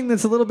clothing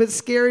that's a little bit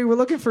scary. We're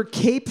looking for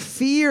Cape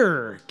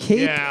Fear.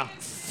 Cape Yeah.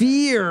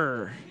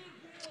 Fear.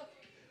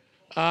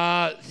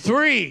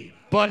 3.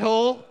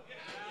 Butthole.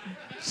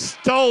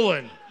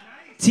 Stolen.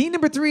 Team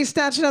number 3 is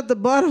snatching up the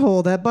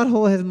butthole. That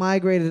butthole has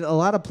migrated a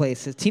lot of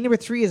places. Team number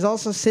 3 is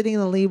also sitting in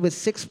the lead with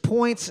 6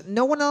 points.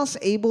 No one else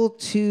able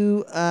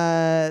to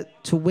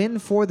win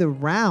for the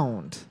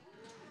round.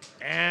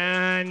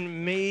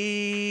 And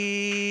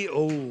me.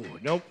 Oh,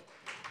 nope.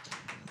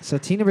 So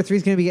team number 3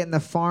 is going to be getting the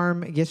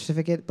farm gift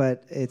certificate,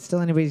 but it's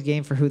still anybody's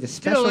game for who the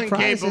Still special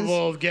prize is.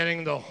 incapable of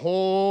getting the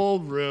whole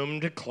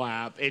room to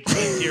clap. It's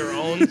just your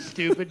own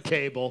stupid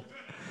table.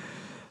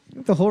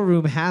 The whole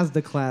room has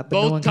the clap,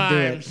 but no one can do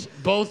it.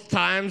 Both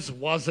times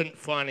wasn't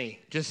funny,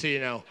 just so you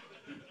know.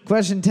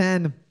 Question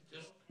 10.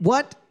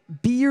 What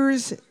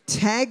beer's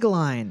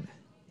tagline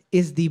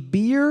is the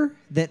beer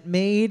that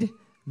made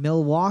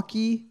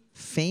Milwaukee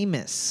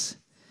famous?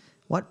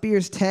 What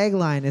beer's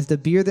tagline is the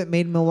beer that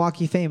made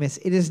Milwaukee famous?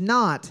 It is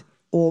not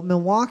Old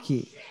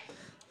Milwaukee.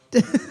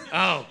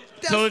 Oh.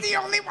 That's the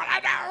only one I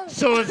know.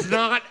 So it's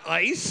not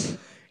ice?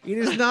 It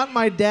is not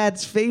my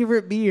dad's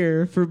favorite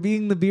beer for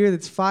being the beer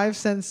that's 5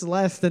 cents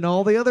less than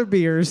all the other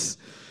beers.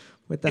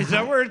 With the Is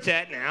that where it's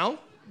at now?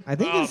 I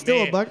think it's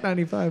still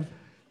 $1.95.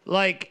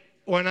 Like,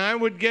 when I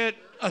would get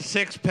a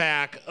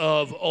 6-pack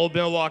of Old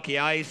Milwaukee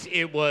Ice,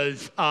 it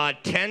was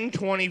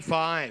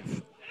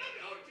 $10.25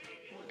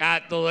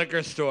 at the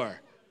liquor store.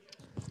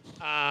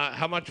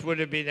 How much would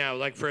it be now,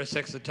 like for a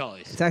 6 of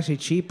Tully's? It's actually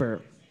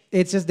cheaper.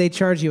 It's just they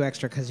charge you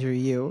extra because you're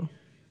you.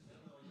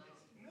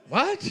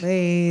 What?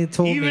 They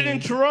told me. Even in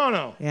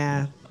Toronto?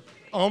 Yeah.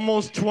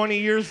 Almost 20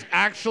 years.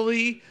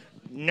 Actually,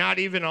 not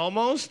even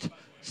almost.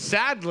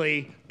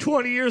 Sadly,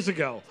 20 years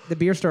ago. The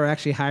beer store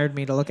actually hired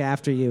me to look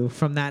after you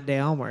from that day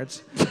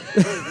onwards.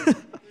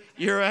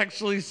 You're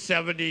actually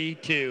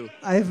 72.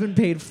 I have been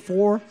paid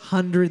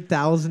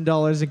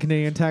 $400,000 in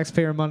Canadian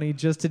taxpayer money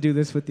just to do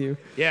this with you.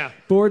 Yeah.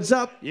 Boards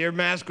up. Your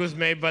mask was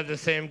made by the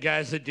same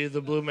guys that do the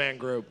Blue Man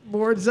Group.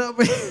 Boards up.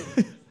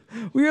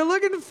 We are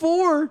looking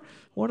for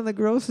one of the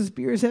grossest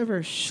beers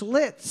ever,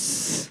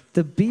 Schlitz.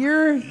 The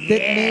beer that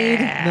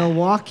made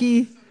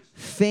Milwaukee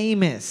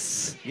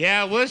famous.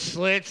 Yeah, it was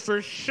Schlitz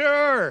for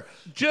sure.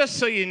 Just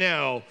so you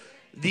know,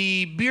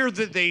 the beer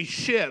that they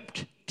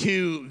shipped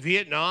to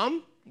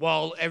Vietnam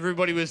while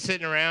everybody was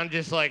sitting around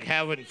just like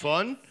having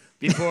fun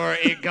before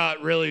it got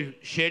really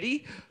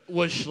shitty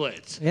was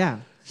Schlitz. Yeah.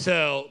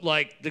 So,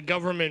 like, the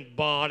government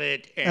bought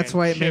it and that's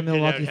why it made shipped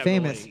Milwaukee out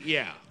famous. heavily.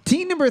 Yeah.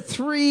 Team number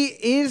 3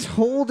 is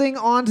holding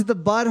on to the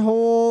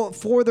butthole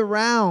for the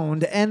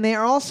round, and they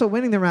are also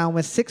winning the round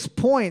with 6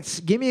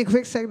 points. Give me a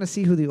quick second to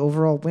see who the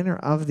overall winner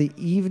of the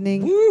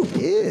evening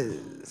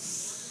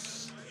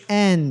is.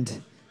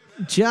 And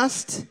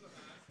just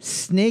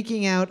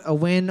snaking out a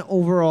win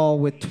overall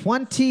with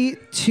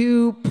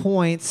 22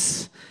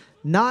 points,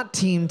 not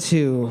Team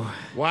 2.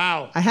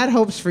 Wow. I had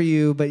hopes for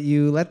you, but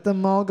you let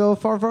them all go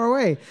far, far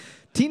away.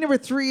 Team number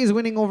 3 is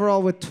winning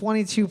overall with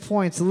 22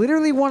 points.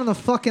 Literally one of the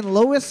fucking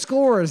lowest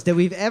scores that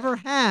we've ever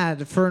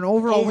had for an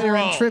overall winner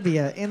in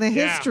trivia in the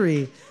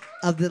history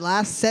of the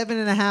last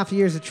 7.5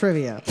 years of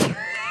trivia.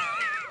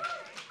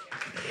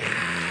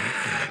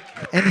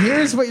 And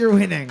here's what you're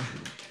winning.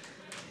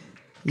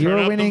 Turn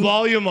up the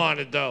volume on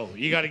it, though.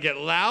 You got to get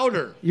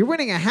louder. You're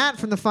winning a hat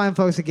from the fine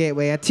folks at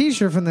Gateway, a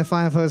T-shirt from the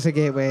fine folks at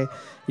Gateway.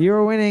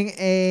 You're winning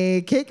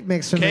a cake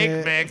mix from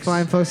the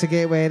fine folks at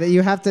Gateway that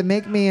you have to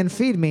make me and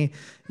feed me.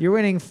 You're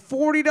winning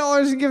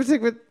 $40 in gift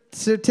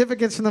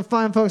certificates from the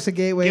fine folks at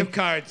Gateway.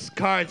 Gift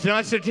cards,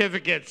 not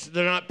certificates.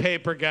 They're not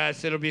paper,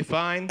 guys. It'll be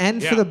fine.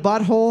 And for the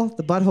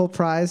butthole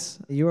prize,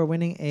 you are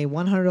winning a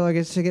 $100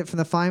 gift certificate from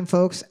the fine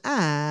folks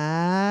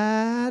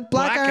at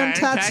Black Iron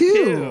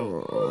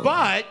Tattoo.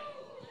 But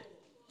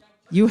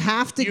you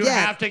have to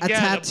get a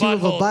tattoo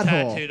of a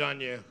butthole tattooed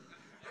on you.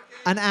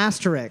 An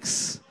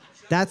asterisk.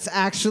 That's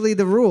actually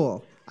the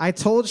rule. I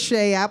told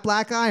Shay at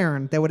Black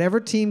Iron that whatever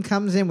team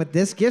comes in with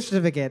this gift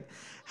certificate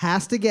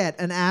has to get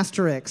an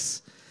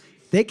asterisk.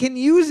 They can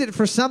use it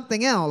for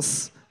something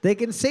else. They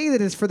can say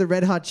that it's for the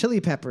Red Hot Chili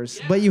Peppers,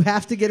 but you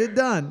have to get it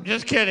done.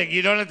 Just kidding.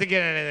 You don't have to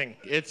get anything.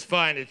 It's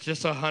fine. It's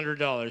just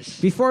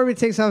 $100. Before we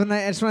take off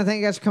tonight, I just want to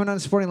thank you guys for coming out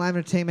and supporting live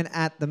entertainment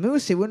at the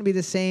Moose. It wouldn't be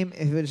the same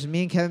if it was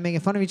me and Kevin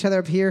making fun of each other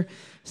up here.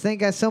 So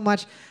thank you guys so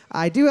much.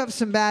 I do have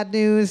some bad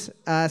news.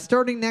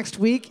 Starting next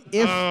week,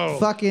 if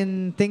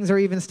fucking things are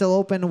even still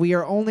open, we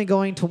are only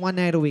going to one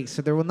night a week.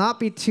 So there will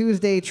not be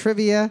Tuesday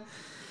trivia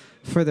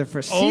for the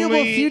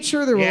foreseeable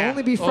future. There will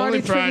only be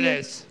Friday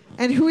trivia.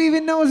 And who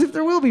even knows if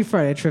there will be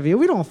Friday trivia?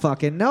 We don't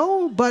fucking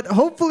know. But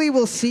hopefully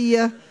we'll see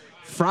you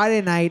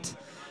Friday night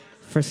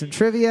for some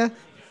trivia.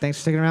 Thanks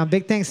for sticking around.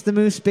 Big thanks to the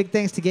Moose. Big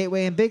thanks to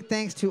Gateway. And big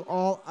thanks to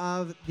all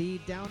of the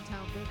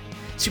downtown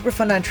business. Super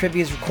Fun 9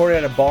 Trivia is recorded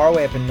at a bar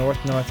way up in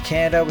North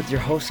Canada with your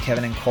hosts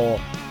Kevin and Cole.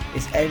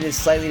 It's edited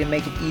slightly to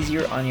make it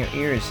easier on your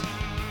ears.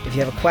 If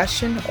you have a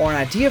question or an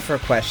idea for a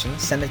question,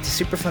 send it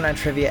to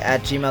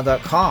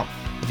superfun9trivia@gmail.com.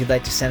 If you'd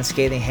like to send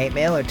scathing hate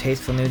mail or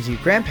tasteful news to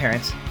your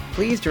grandparents,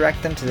 please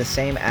direct them to the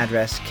same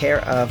address, care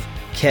of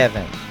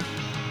Kevin.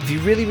 If you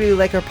really, really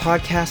like our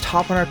podcast,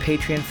 hop on our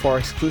Patreon for our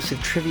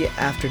exclusive Trivia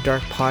After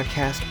Dark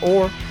podcast,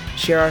 or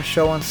share our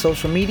show on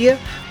social media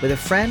with a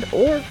friend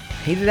or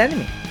hated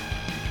enemy.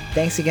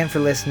 Thanks again for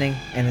listening,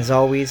 and as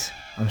always,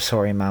 I'm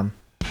sorry, Mom.